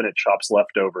a cabinet shop's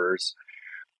leftovers.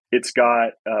 It's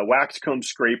got a wax comb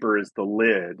scraper as the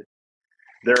lid.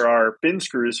 There are fin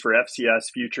screws for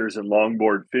FCS, Futures, and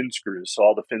longboard fin screws. So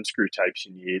all the fin screw types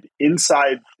you need.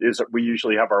 Inside we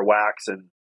usually have our wax and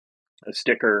a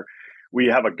sticker. We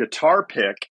have a guitar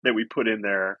pick that we put in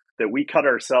there that we cut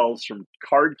ourselves from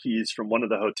card keys from one of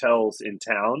the hotels in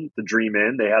town, the Dream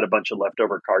Inn. They had a bunch of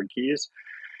leftover card keys.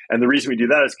 And the reason we do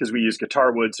that is because we use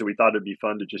guitar wood. So we thought it'd be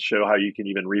fun to just show how you can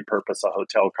even repurpose a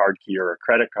hotel card key or a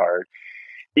credit card.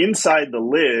 Inside the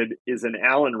lid is an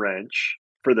Allen wrench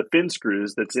for the fin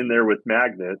screws that's in there with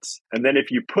magnets. And then if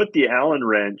you put the Allen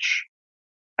wrench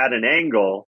at an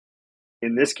angle,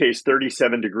 in this case,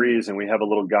 37 degrees, and we have a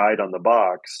little guide on the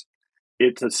box,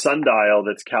 it's a sundial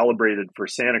that's calibrated for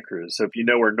Santa Cruz. So if you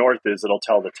know where north is, it'll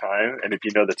tell the time. And if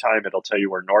you know the time, it'll tell you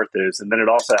where north is. And then it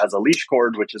also has a leash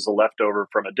cord, which is a leftover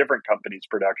from a different company's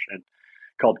production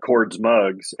called Cords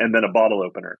Mugs, and then a bottle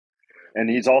opener. And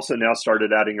he's also now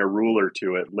started adding a ruler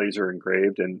to it, laser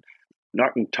engraved, and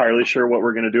not entirely sure what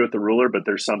we're going to do with the ruler, but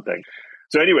there's something.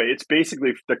 So anyway, it's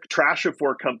basically the trash of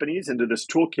 4 companies into this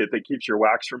toolkit that keeps your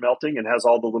wax from melting and has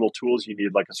all the little tools you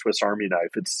need, like a Swiss Army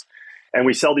knife. And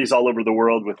we sell these all over the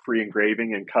world with free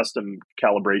engraving and custom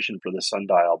calibration for the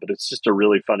sundial. But it's just a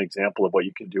really fun example of what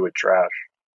you can do with trash.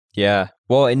 Yeah.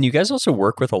 Well, and you guys also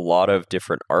work with a lot of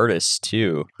different artists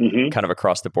too, kind of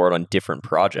across the board on different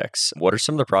projects. What are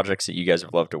some of the projects that you guys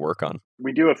have loved to work on?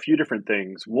 We do a few different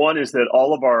things. One is that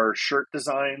all of our shirt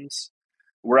designs,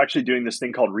 we're actually doing this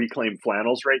thing called Reclaim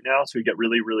Flannels right now. So we get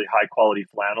really, really high quality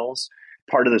flannels.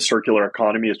 Part of the circular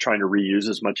economy is trying to reuse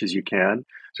as much as you can.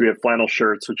 So we have flannel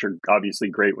shirts, which are obviously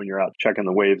great when you're out checking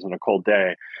the waves on a cold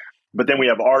day. But then we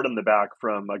have art on the back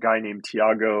from a guy named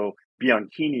Tiago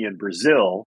Bianchini in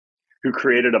Brazil, who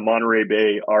created a Monterey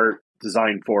Bay art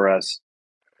design for us.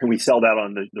 And we sell that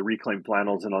on the Reclaim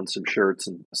Flannels and on some shirts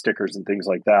and stickers and things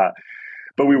like that.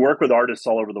 But we work with artists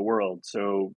all over the world.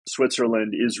 So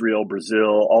Switzerland, Israel,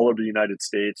 Brazil, all over the United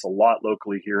States, a lot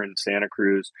locally here in Santa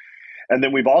Cruz. And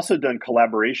then we've also done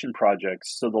collaboration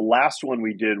projects. So the last one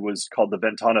we did was called the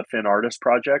Ventana Fin Artist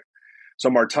Project. So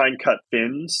Martijn cut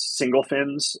fins, single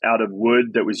fins, out of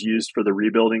wood that was used for the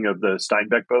rebuilding of the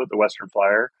Steinbeck boat, the Western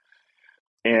Flyer.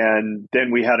 And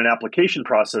then we had an application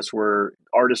process where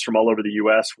artists from all over the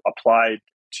U.S. applied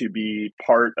to be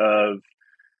part of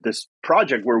this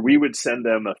project where we would send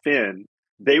them a fin.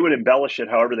 They would embellish it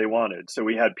however they wanted. So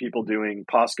we had people doing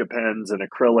Posca pens and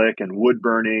acrylic and wood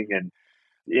burning and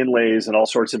inlays and all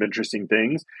sorts of interesting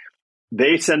things.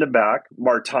 They send them back.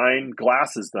 Martine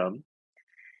glasses them.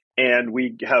 And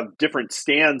we have different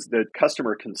stands that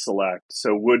customer can select. So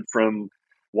wood from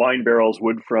wine barrels,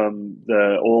 wood from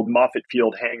the old Moffett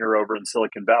Field hangar over in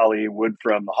Silicon Valley, wood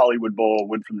from the Hollywood Bowl,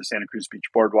 wood from the Santa Cruz Beach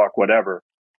Boardwalk, whatever,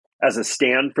 as a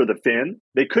stand for the fin.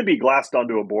 They could be glassed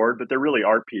onto a board, but they're really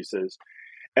art pieces.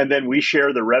 And then we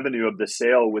share the revenue of the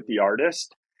sale with the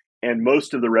artist, and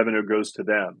most of the revenue goes to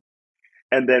them.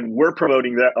 And then we're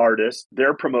promoting that artist,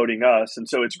 they're promoting us. And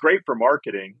so it's great for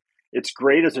marketing. It's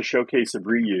great as a showcase of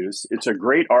reuse. It's a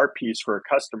great art piece for a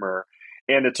customer.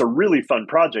 And it's a really fun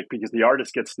project because the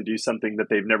artist gets to do something that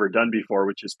they've never done before,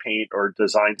 which is paint or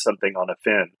design something on a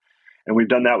fin. And we've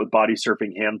done that with body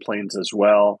surfing hand planes as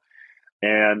well.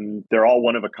 And they're all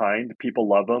one of a kind. People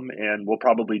love them, and we'll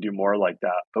probably do more like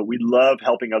that. But we love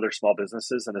helping other small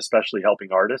businesses and especially helping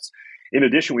artists. In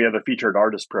addition, we have a featured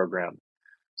artist program.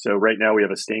 So right now we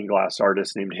have a stained glass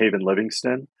artist named Haven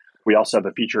Livingston. We also have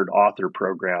a featured author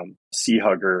program, Sea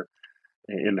Hugger,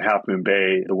 in Half Moon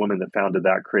Bay. The woman that founded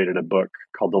that created a book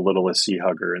called The Littlest Sea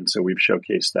Hugger. And so we've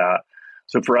showcased that.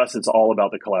 So for us, it's all about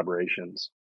the collaborations.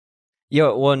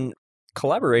 Yeah, one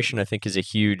collaboration, I think, is a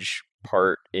huge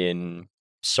part in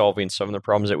solving some of the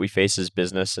problems that we face as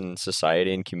business and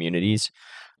society and communities.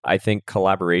 I think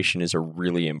collaboration is a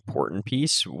really important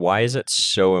piece. Why is it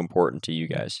so important to you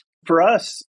guys? For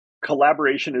us,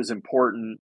 collaboration is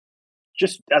important.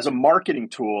 Just as a marketing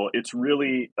tool, it's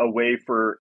really a way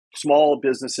for small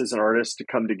businesses and artists to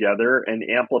come together and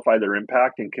amplify their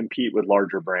impact and compete with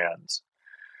larger brands.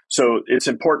 So it's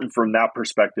important from that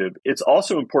perspective. It's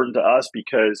also important to us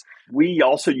because we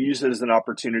also use it as an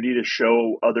opportunity to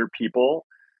show other people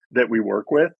that we work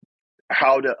with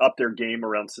how to up their game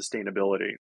around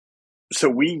sustainability. So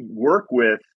we work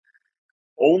with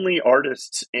only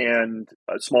artists and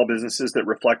small businesses that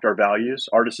reflect our values.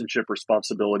 Artisanship,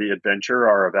 responsibility, adventure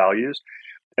are our values.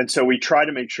 And so we try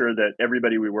to make sure that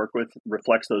everybody we work with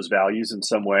reflects those values in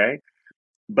some way.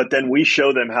 But then we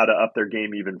show them how to up their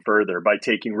game even further by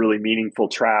taking really meaningful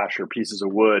trash or pieces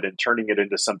of wood and turning it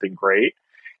into something great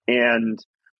and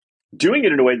doing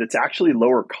it in a way that's actually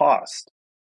lower cost,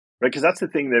 right? Because that's the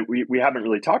thing that we haven't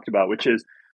really talked about, which is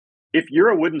if you're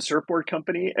a wooden surfboard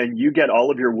company and you get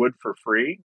all of your wood for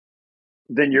free,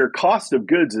 then your cost of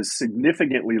goods is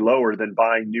significantly lower than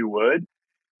buying new wood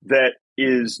that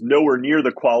is nowhere near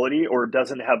the quality or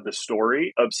doesn't have the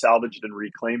story of salvaged and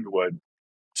reclaimed wood.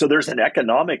 So there's an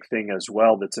economic thing as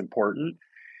well that's important,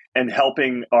 and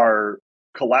helping our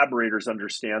collaborators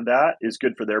understand that is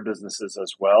good for their businesses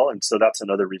as well. And so that's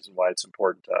another reason why it's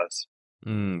important to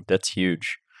us. That's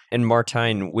huge. And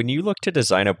Martine, when you look to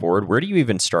design a board, where do you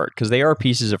even start? Because they are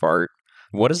pieces of art.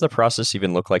 What does the process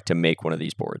even look like to make one of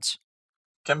these boards?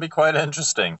 Can be quite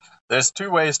interesting. There's two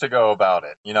ways to go about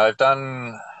it.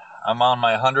 I'm on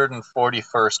my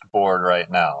 141st board right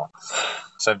now.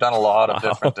 So I've done a lot of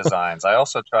different designs. I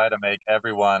also try to make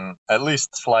everyone at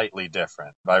least slightly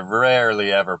different. I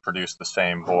rarely ever produce the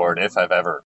same board if I've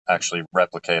ever actually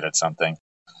replicated something.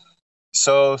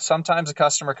 So sometimes a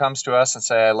customer comes to us and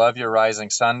say, I love your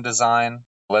Rising Sun design.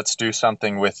 Let's do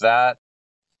something with that.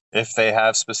 If they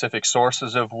have specific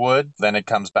sources of wood, then it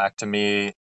comes back to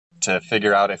me to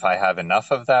figure out if I have enough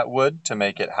of that wood to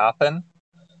make it happen.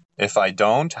 If I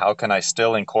don't, how can I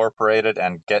still incorporate it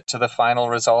and get to the final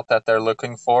result that they're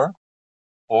looking for?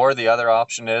 Or the other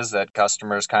option is that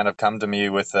customers kind of come to me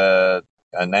with an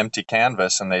empty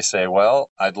canvas and they say,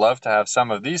 well, I'd love to have some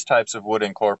of these types of wood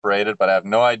incorporated, but I have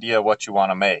no idea what you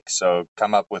want to make. So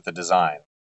come up with a design.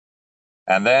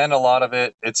 And then a lot of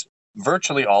it's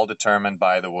virtually all determined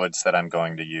by the woods that I'm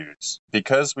going to use.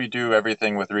 Because we do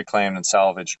everything with reclaimed and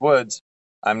salvaged woods,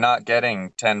 I'm not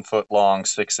getting 10-foot long,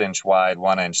 6-inch wide,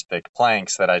 1-inch thick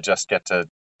planks that I just get to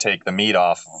take the meat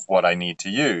off of what I need to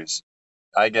use.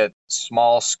 I get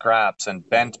small scraps and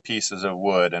bent pieces of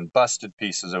wood and busted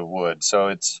pieces of wood.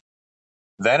 So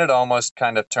then it almost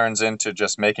kind of turns into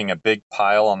just making a big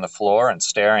pile on the floor and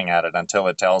staring at it until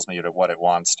it tells me what it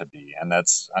wants to be. And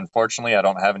that's, unfortunately, I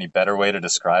don't have any better way to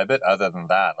describe it other than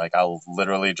that. Like I'll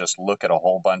literally just look at a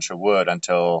whole bunch of wood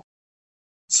until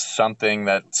something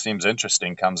that seems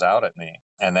interesting comes out at me.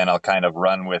 And then I'll kind of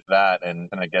run with that, and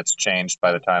it gets changed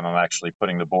by the time I'm actually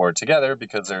putting the board together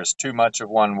because there's too much of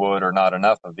one wood or not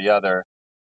enough of the other.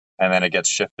 And then it gets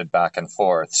shifted back and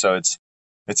forth. So it's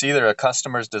either a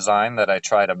customer's design that I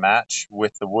try to match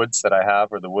with the woods that I have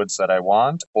or the woods that I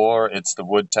want, or it's the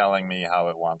wood telling me how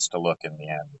it wants to look in the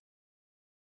end.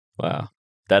 Wow,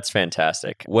 that's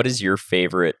fantastic. What is your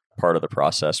favorite part of the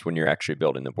process when you're actually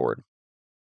building the board?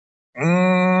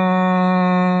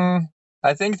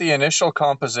 I think the initial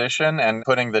composition and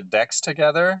putting the decks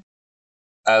together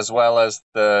as well as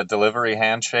the delivery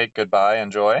handshake, goodbye,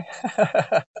 enjoy.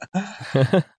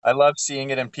 I love seeing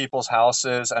it in people's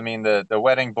houses. I mean, the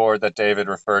wedding board that David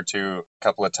referred to a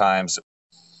couple of times,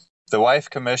 the wife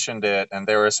commissioned it, and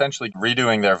they were essentially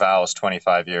redoing their vows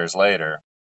 25 years later.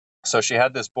 So she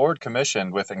had this board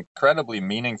commissioned with incredibly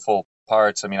meaningful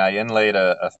parts. I mean, I inlaid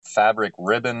a fabric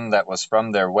ribbon that was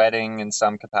from their wedding in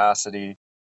some capacity.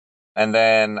 And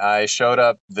then I showed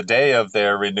up the day of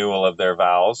their renewal of their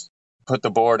vows, put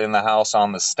the board in the house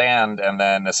on the stand, and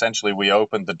then essentially we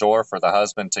opened the door for the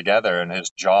husband together, and his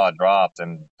jaw dropped.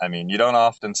 And I mean, you don't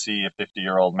often see a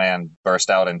 50-year-old man burst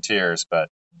out in tears, but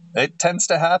it tends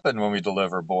to happen when we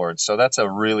deliver boards. So that's a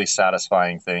really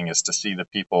satisfying thing, is to see the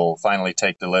people finally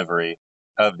take delivery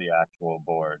of the actual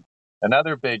board.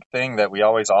 Another big thing that we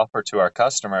always offer to our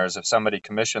customers, if somebody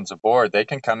commissions a board, they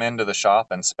can come into the shop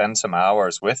and spend some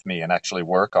hours with me and actually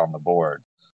work on the board.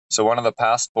 So one of the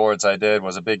past boards I did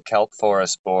was a big kelp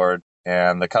forest board,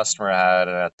 and the customer had,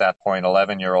 at that point,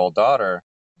 11-year-old daughter.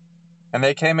 And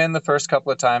they came in the first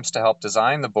couple of times to help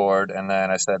design the board. And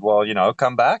then I said, well,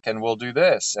 come back and we'll do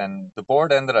this. And the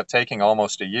board ended up taking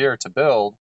almost a year to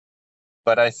build.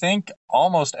 But I think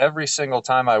almost every single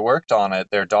time I worked on it,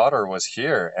 their daughter was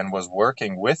here and was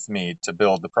working with me to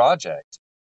build the project.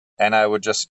 And I would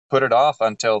just put it off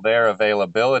until their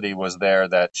availability was there,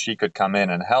 that she could come in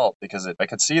and help, because I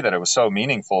could see that it was so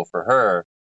meaningful for her.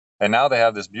 And now they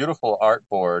have this beautiful art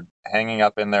board hanging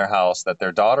up in their house that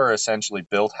their daughter essentially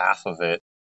built half of it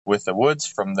with the woods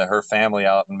from her family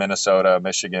out in Minnesota,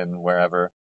 Michigan,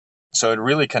 wherever. So it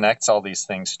really connects all these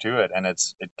things to it, and it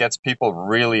gets people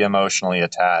really emotionally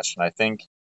attached. And I think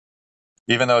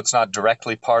even though it's not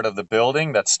directly part of the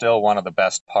building, that's still one of the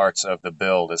best parts of the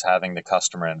build, is having the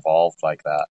customer involved like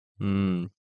that.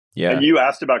 Yeah. And you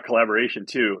asked about collaboration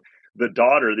too. The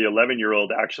daughter, the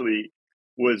 11-year-old, actually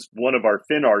was one of our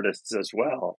fin artists as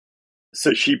well.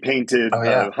 So she painted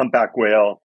a humpback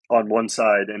whale on one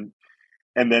side,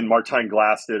 and then Martine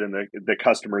glassed it, and the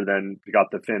customer then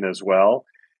got the fin as well.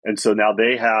 And so now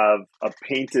they have a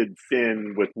painted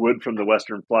fin with wood from the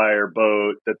Western Flyer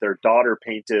boat that their daughter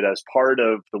painted as part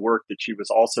of the work that she was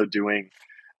also doing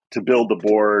to build the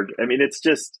board. I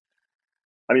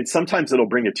mean, sometimes it'll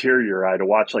bring a tear to your eye to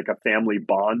watch like a family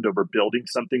bond over building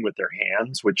something with their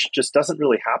hands, which just doesn't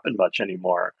really happen much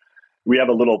anymore. We have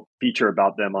a little feature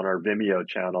about them on our Vimeo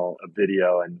channel, a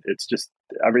video, and it's just,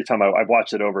 every time I've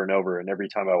watched it over and over, and every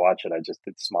time I watch it, I just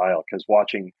smile, because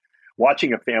watching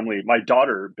a family, my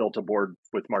daughter built a board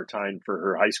with Martine for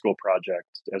her high school project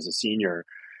as a senior,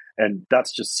 and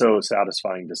that's just so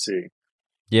satisfying to see.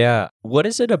 Yeah. What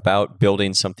is it about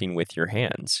building something with your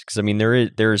hands? Because I mean,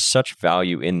 there is such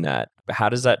value in that. But how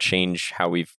does that change how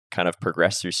we've kind of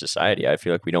progressed through society? I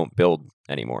feel like we don't build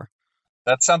anymore.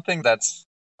 That's something that's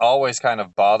always kind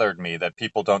of bothered me, that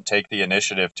people don't take the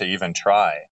initiative to even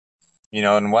try.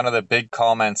 And one of the big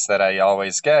comments that I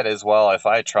always get is, well, if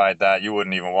I tried that, you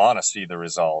wouldn't even want to see the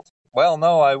result. Well,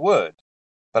 no, I would.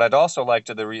 But I'd also like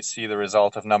to see the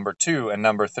result of number 2 and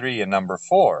number 3 and number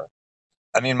 4.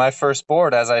 I mean, my first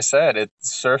board, as I said, it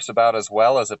surfs about as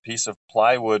well as a piece of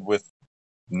plywood with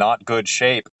not good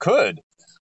shape could.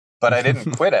 But I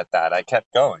didn't quit at that. I kept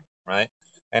going, right?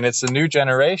 And it's the new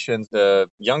generations, the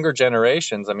younger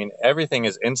generations. I mean, everything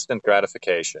is instant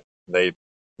gratification. They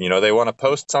want to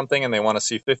post something and they want to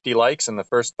see 50 likes in the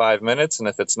first 5 minutes. And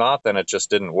if it's not, then it just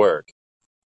didn't work.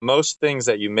 Most things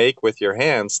that you make with your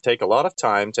hands take a lot of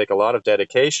time, take a lot of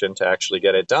dedication to actually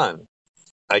get it done.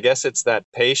 I guess it's that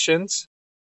patience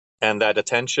and that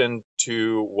attention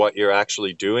to what you're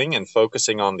actually doing and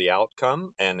focusing on the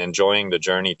outcome and enjoying the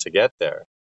journey to get there.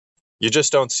 You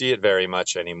just don't see it very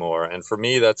much anymore. And for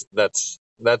me, that's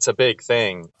a big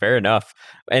thing. Fair enough.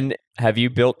 And have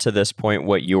you built to this point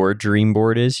what your dream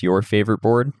board is, your favorite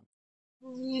board?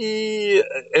 Yeah,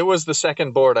 it was the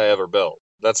second board I ever built.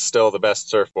 That's still the best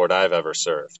surfboard I've ever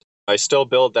surfed. I still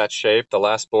build that shape. The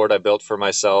last board I built for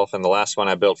myself and the last one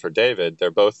I built for David,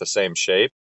 they're both the same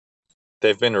shape.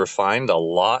 They've been refined a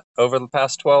lot over the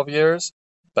past 12 years,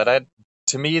 but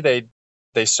to me,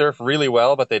 they surf really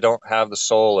well, but they don't have the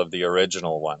soul of the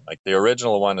original one. Like, the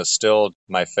original one is still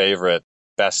my favorite,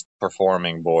 best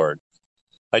performing board.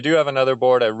 I do have another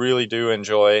board I really do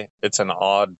enjoy. It's an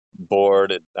odd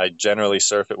board. I generally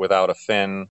surf it without a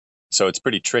fin, so it's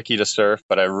pretty tricky to surf,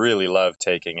 but I really love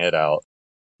taking it out.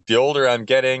 The older I'm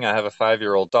getting, I have a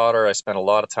 5-year-old daughter. I spend a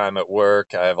lot of time at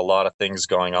work. I have a lot of things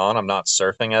going on. I'm not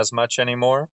surfing as much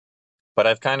anymore. But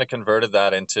I've kind of converted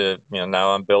that into,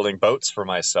 now I'm building boats for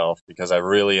myself because I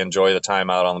really enjoy the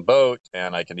time out on the boat,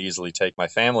 and I can easily take my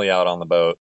family out on the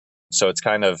boat. So it's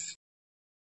kind of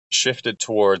shifted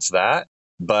towards that.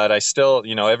 But I still,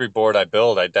 every board I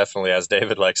build, I definitely, as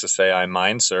David likes to say, I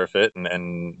mind surf it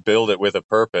and build it with a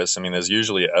purpose. I mean, there's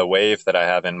usually a wave that I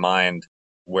have in mind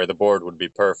where the board would be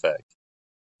perfect.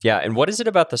 Yeah, and what is it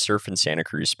about the surf in Santa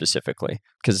Cruz specifically?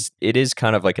 Because it is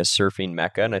kind of like a surfing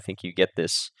mecca, and I think you get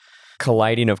this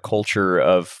colliding of culture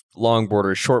of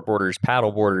longboarders, shortboarders,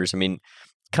 paddleboarders. I mean,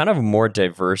 kind of a more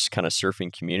diverse kind of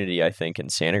surfing community, I think, in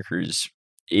Santa Cruz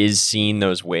is seeing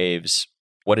those waves.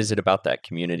 What is it about that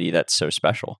community that's so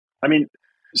special? I mean,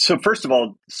 so first of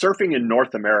all, surfing in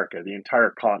North America, the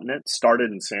entire continent, started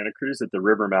in Santa Cruz at the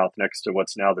river mouth next to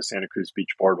what's now the Santa Cruz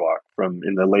Beach Boardwalk. From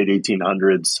in the late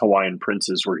 1800s, Hawaiian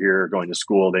princes were here going to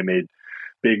school. They made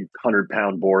big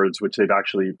 100-pound boards, which they've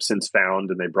actually since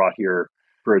found, and they brought here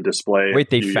for a display.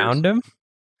 Wait, they found them?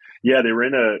 Yeah, they were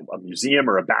in a museum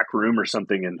or a back room or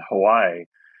something in Hawaii.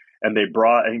 And they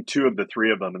brought, I think, 2 of the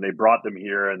 3 of them, and they brought them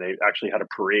here, and they actually had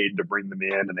a parade to bring them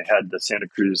in, and they had the Santa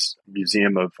Cruz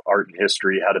Museum of Art and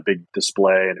History had a big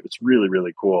display, and it was really,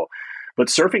 really cool. But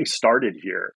surfing started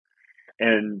here.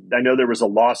 And I know there was a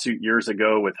lawsuit years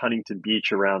ago with Huntington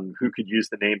Beach around who could use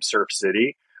the name Surf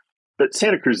City, but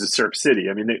Santa Cruz is Surf City.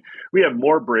 I mean, we have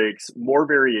more breaks, more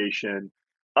variation,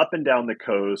 up and down the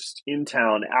coast, in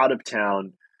town, out of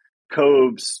town,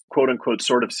 coves, quote unquote,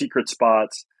 sort of secret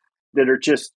spots that are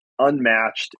just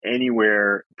unmatched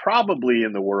anywhere, probably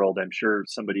in the world. I'm sure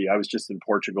I was just in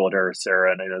Portugal at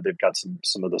Ericeira, and I know they've got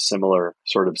some of the similar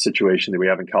sort of situation that we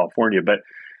have in California, but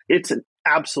it's an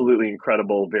absolutely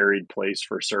incredible, varied place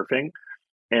for surfing.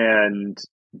 And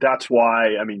that's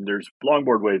why, I mean, there's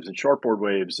longboard waves and shortboard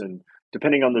waves, and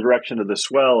depending on the direction of the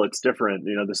swell, it's different.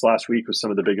 This last week was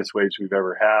some of the biggest waves we've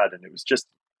ever had, and it was just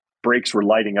breaks were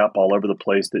lighting up all over the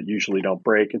place that usually don't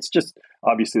break. It's just,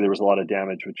 obviously there was a lot of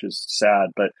damage, which is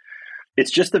sad, but it's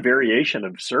just the variation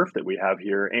of surf that we have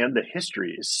here, and the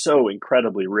history is so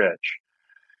incredibly rich.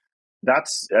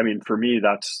 For me,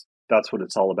 that's what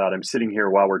it's all about. I'm sitting here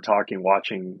while we're talking,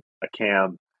 watching a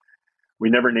cam. We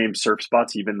never name surf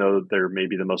spots, even though they're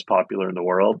maybe the most popular in the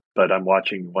world, but I'm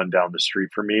watching one down the street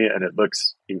from me, and it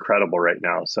looks incredible right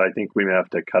now. So I think we may have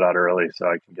to cut out early so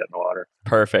I can get in the water.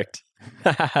 Perfect.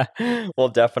 Well,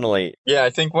 definitely. Yeah,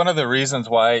 I think one of the reasons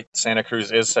why Santa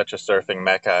Cruz is such a surfing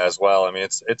mecca as well, I mean,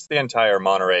 it's the entire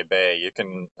Monterey Bay. You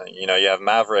have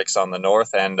Mavericks on the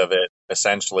north end of it,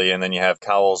 essentially, and then you have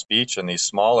Cowell's Beach and these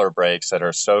smaller breaks that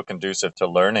are so conducive to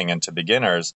learning and to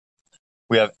beginners.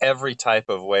 We have every type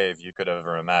of wave you could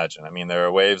ever imagine. I mean, there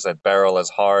are waves that barrel as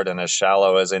hard and as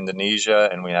shallow as Indonesia,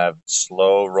 and we have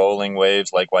slow rolling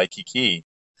waves like Waikiki.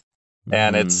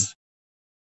 And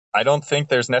I don't think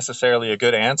there's necessarily a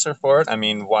good answer for it. I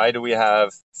mean, why do we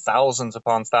have thousands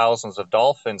upon thousands of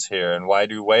dolphins here? And why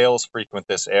do whales frequent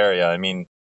this area? I mean,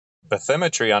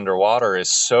 bathymetry underwater is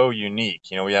so unique.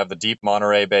 We have the deep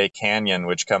Monterey Bay Canyon,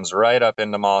 which comes right up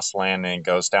into Moss Landing,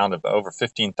 goes down to over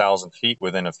 15,000 feet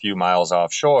within a few miles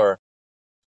offshore.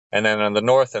 And then on the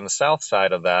north and the south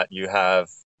side of that, you have,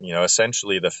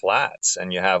 essentially the flats,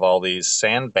 and you have all these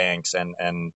sandbanks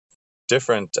and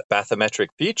different bathymetric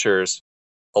features,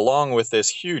 along with this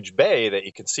huge bay that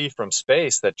you can see from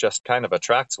space that just kind of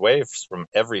attracts waves from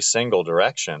every single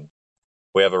direction.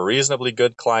 We have a reasonably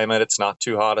good climate. It's not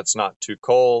too hot. It's not too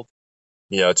cold.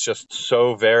 It's just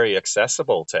so very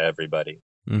accessible to everybody.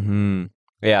 Mm-hmm.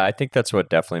 Yeah, I think that's what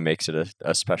definitely makes it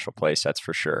a special place. That's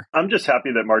for sure. I'm just happy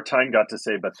that Martijn got to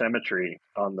say bathymetry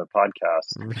on the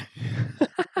podcast.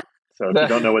 So if you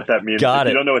don't know what that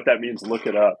means, look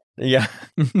it up. Yeah.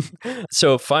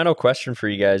 So final question for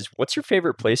you guys. What's your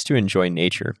favorite place to enjoy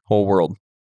nature, whole world?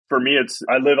 For me,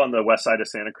 I live on the west side of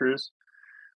Santa Cruz,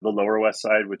 the lower west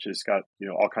side, which has got,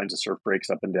 all kinds of surf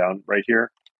breaks up and down right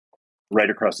here,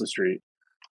 right across the street.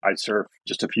 I surf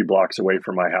just a few blocks away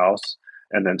from my house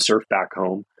and then surf back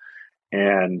home,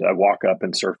 and I walk up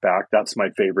and surf back. That's my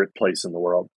favorite place in the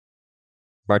world.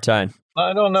 Martijn.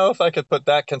 I don't know if I could put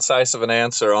that concise of an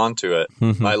answer onto it.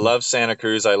 I love Santa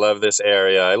Cruz. I love this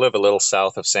area. I live a little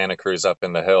south of Santa Cruz up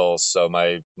in the hills, so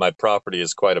my property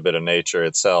is quite a bit of nature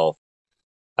itself.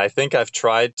 I think I've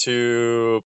tried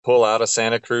to pull out of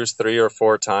Santa Cruz 3 or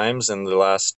 4 times in the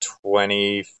last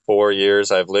 24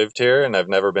 years I've lived here, and I've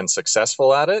never been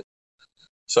successful at it.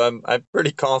 So I'm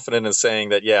pretty confident in saying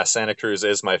that, yeah, Santa Cruz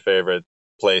is my favorite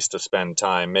place to spend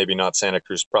time. Maybe not Santa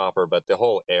Cruz proper, but the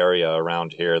whole area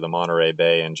around here, the Monterey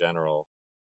Bay in general.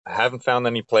 I haven't found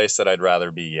any place that I'd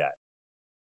rather be yet.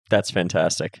 That's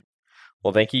fantastic.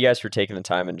 Well, thank you guys for taking the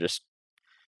time and just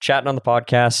chatting on the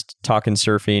podcast, talking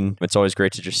surfing. It's always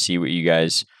great to just see what you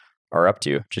guys are up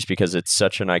to, just because it's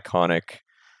such an iconic,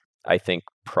 I think,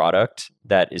 product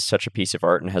that is such a piece of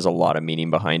art and has a lot of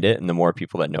meaning behind it. And the more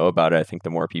people that know about it, I think the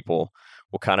more people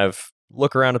will kind of,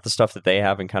 look around at the stuff that they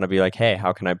have and kind of be like, hey,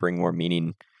 how can I bring more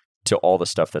meaning to all the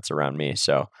stuff that's around me?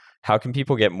 So how can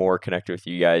people get more connected with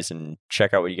you guys and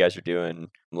check out what you guys are doing?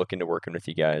 I'm looking to working with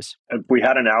you guys. If we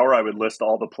had an hour, I would list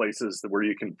all the places where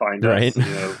you can find us.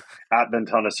 At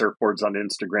Ventana Surfboards on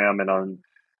Instagram and on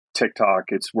TikTok.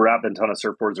 We're at Ventana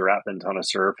Surfboards or at Ventana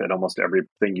Surf at almost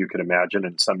everything you can imagine,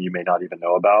 and some you may not even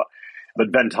know about.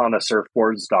 But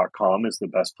VentanaSurfboards.com is the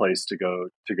best place to go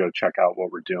check out what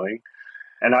we're doing.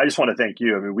 And I just want to thank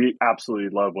you. I mean, we absolutely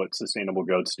love what Sustainable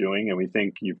Goat's doing, and we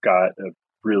think you've got a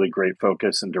really great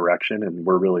focus and direction, and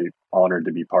we're really honored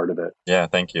to be part of it. Yeah,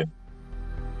 thank you.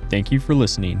 Thank you for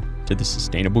listening to the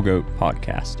Sustainable Goat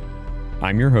podcast.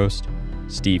 I'm your host,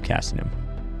 Steve Cassingham.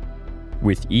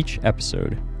 With each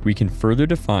episode, we can further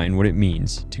define what it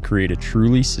means to create a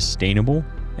truly sustainable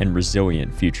and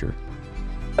resilient future.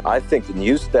 I think the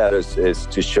new status is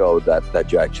to show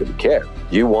that you actually care.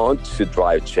 You want to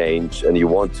drive change and you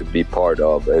want to be part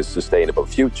of a sustainable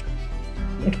future.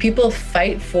 People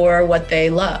fight for what they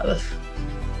love.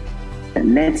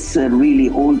 Let's really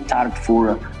all start for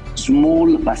a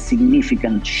small but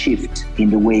significant shift in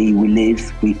the way we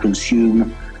live, we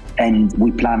consume, and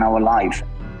we plan our life.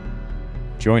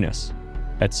 Join us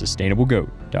at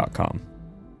sustainablegoat.com.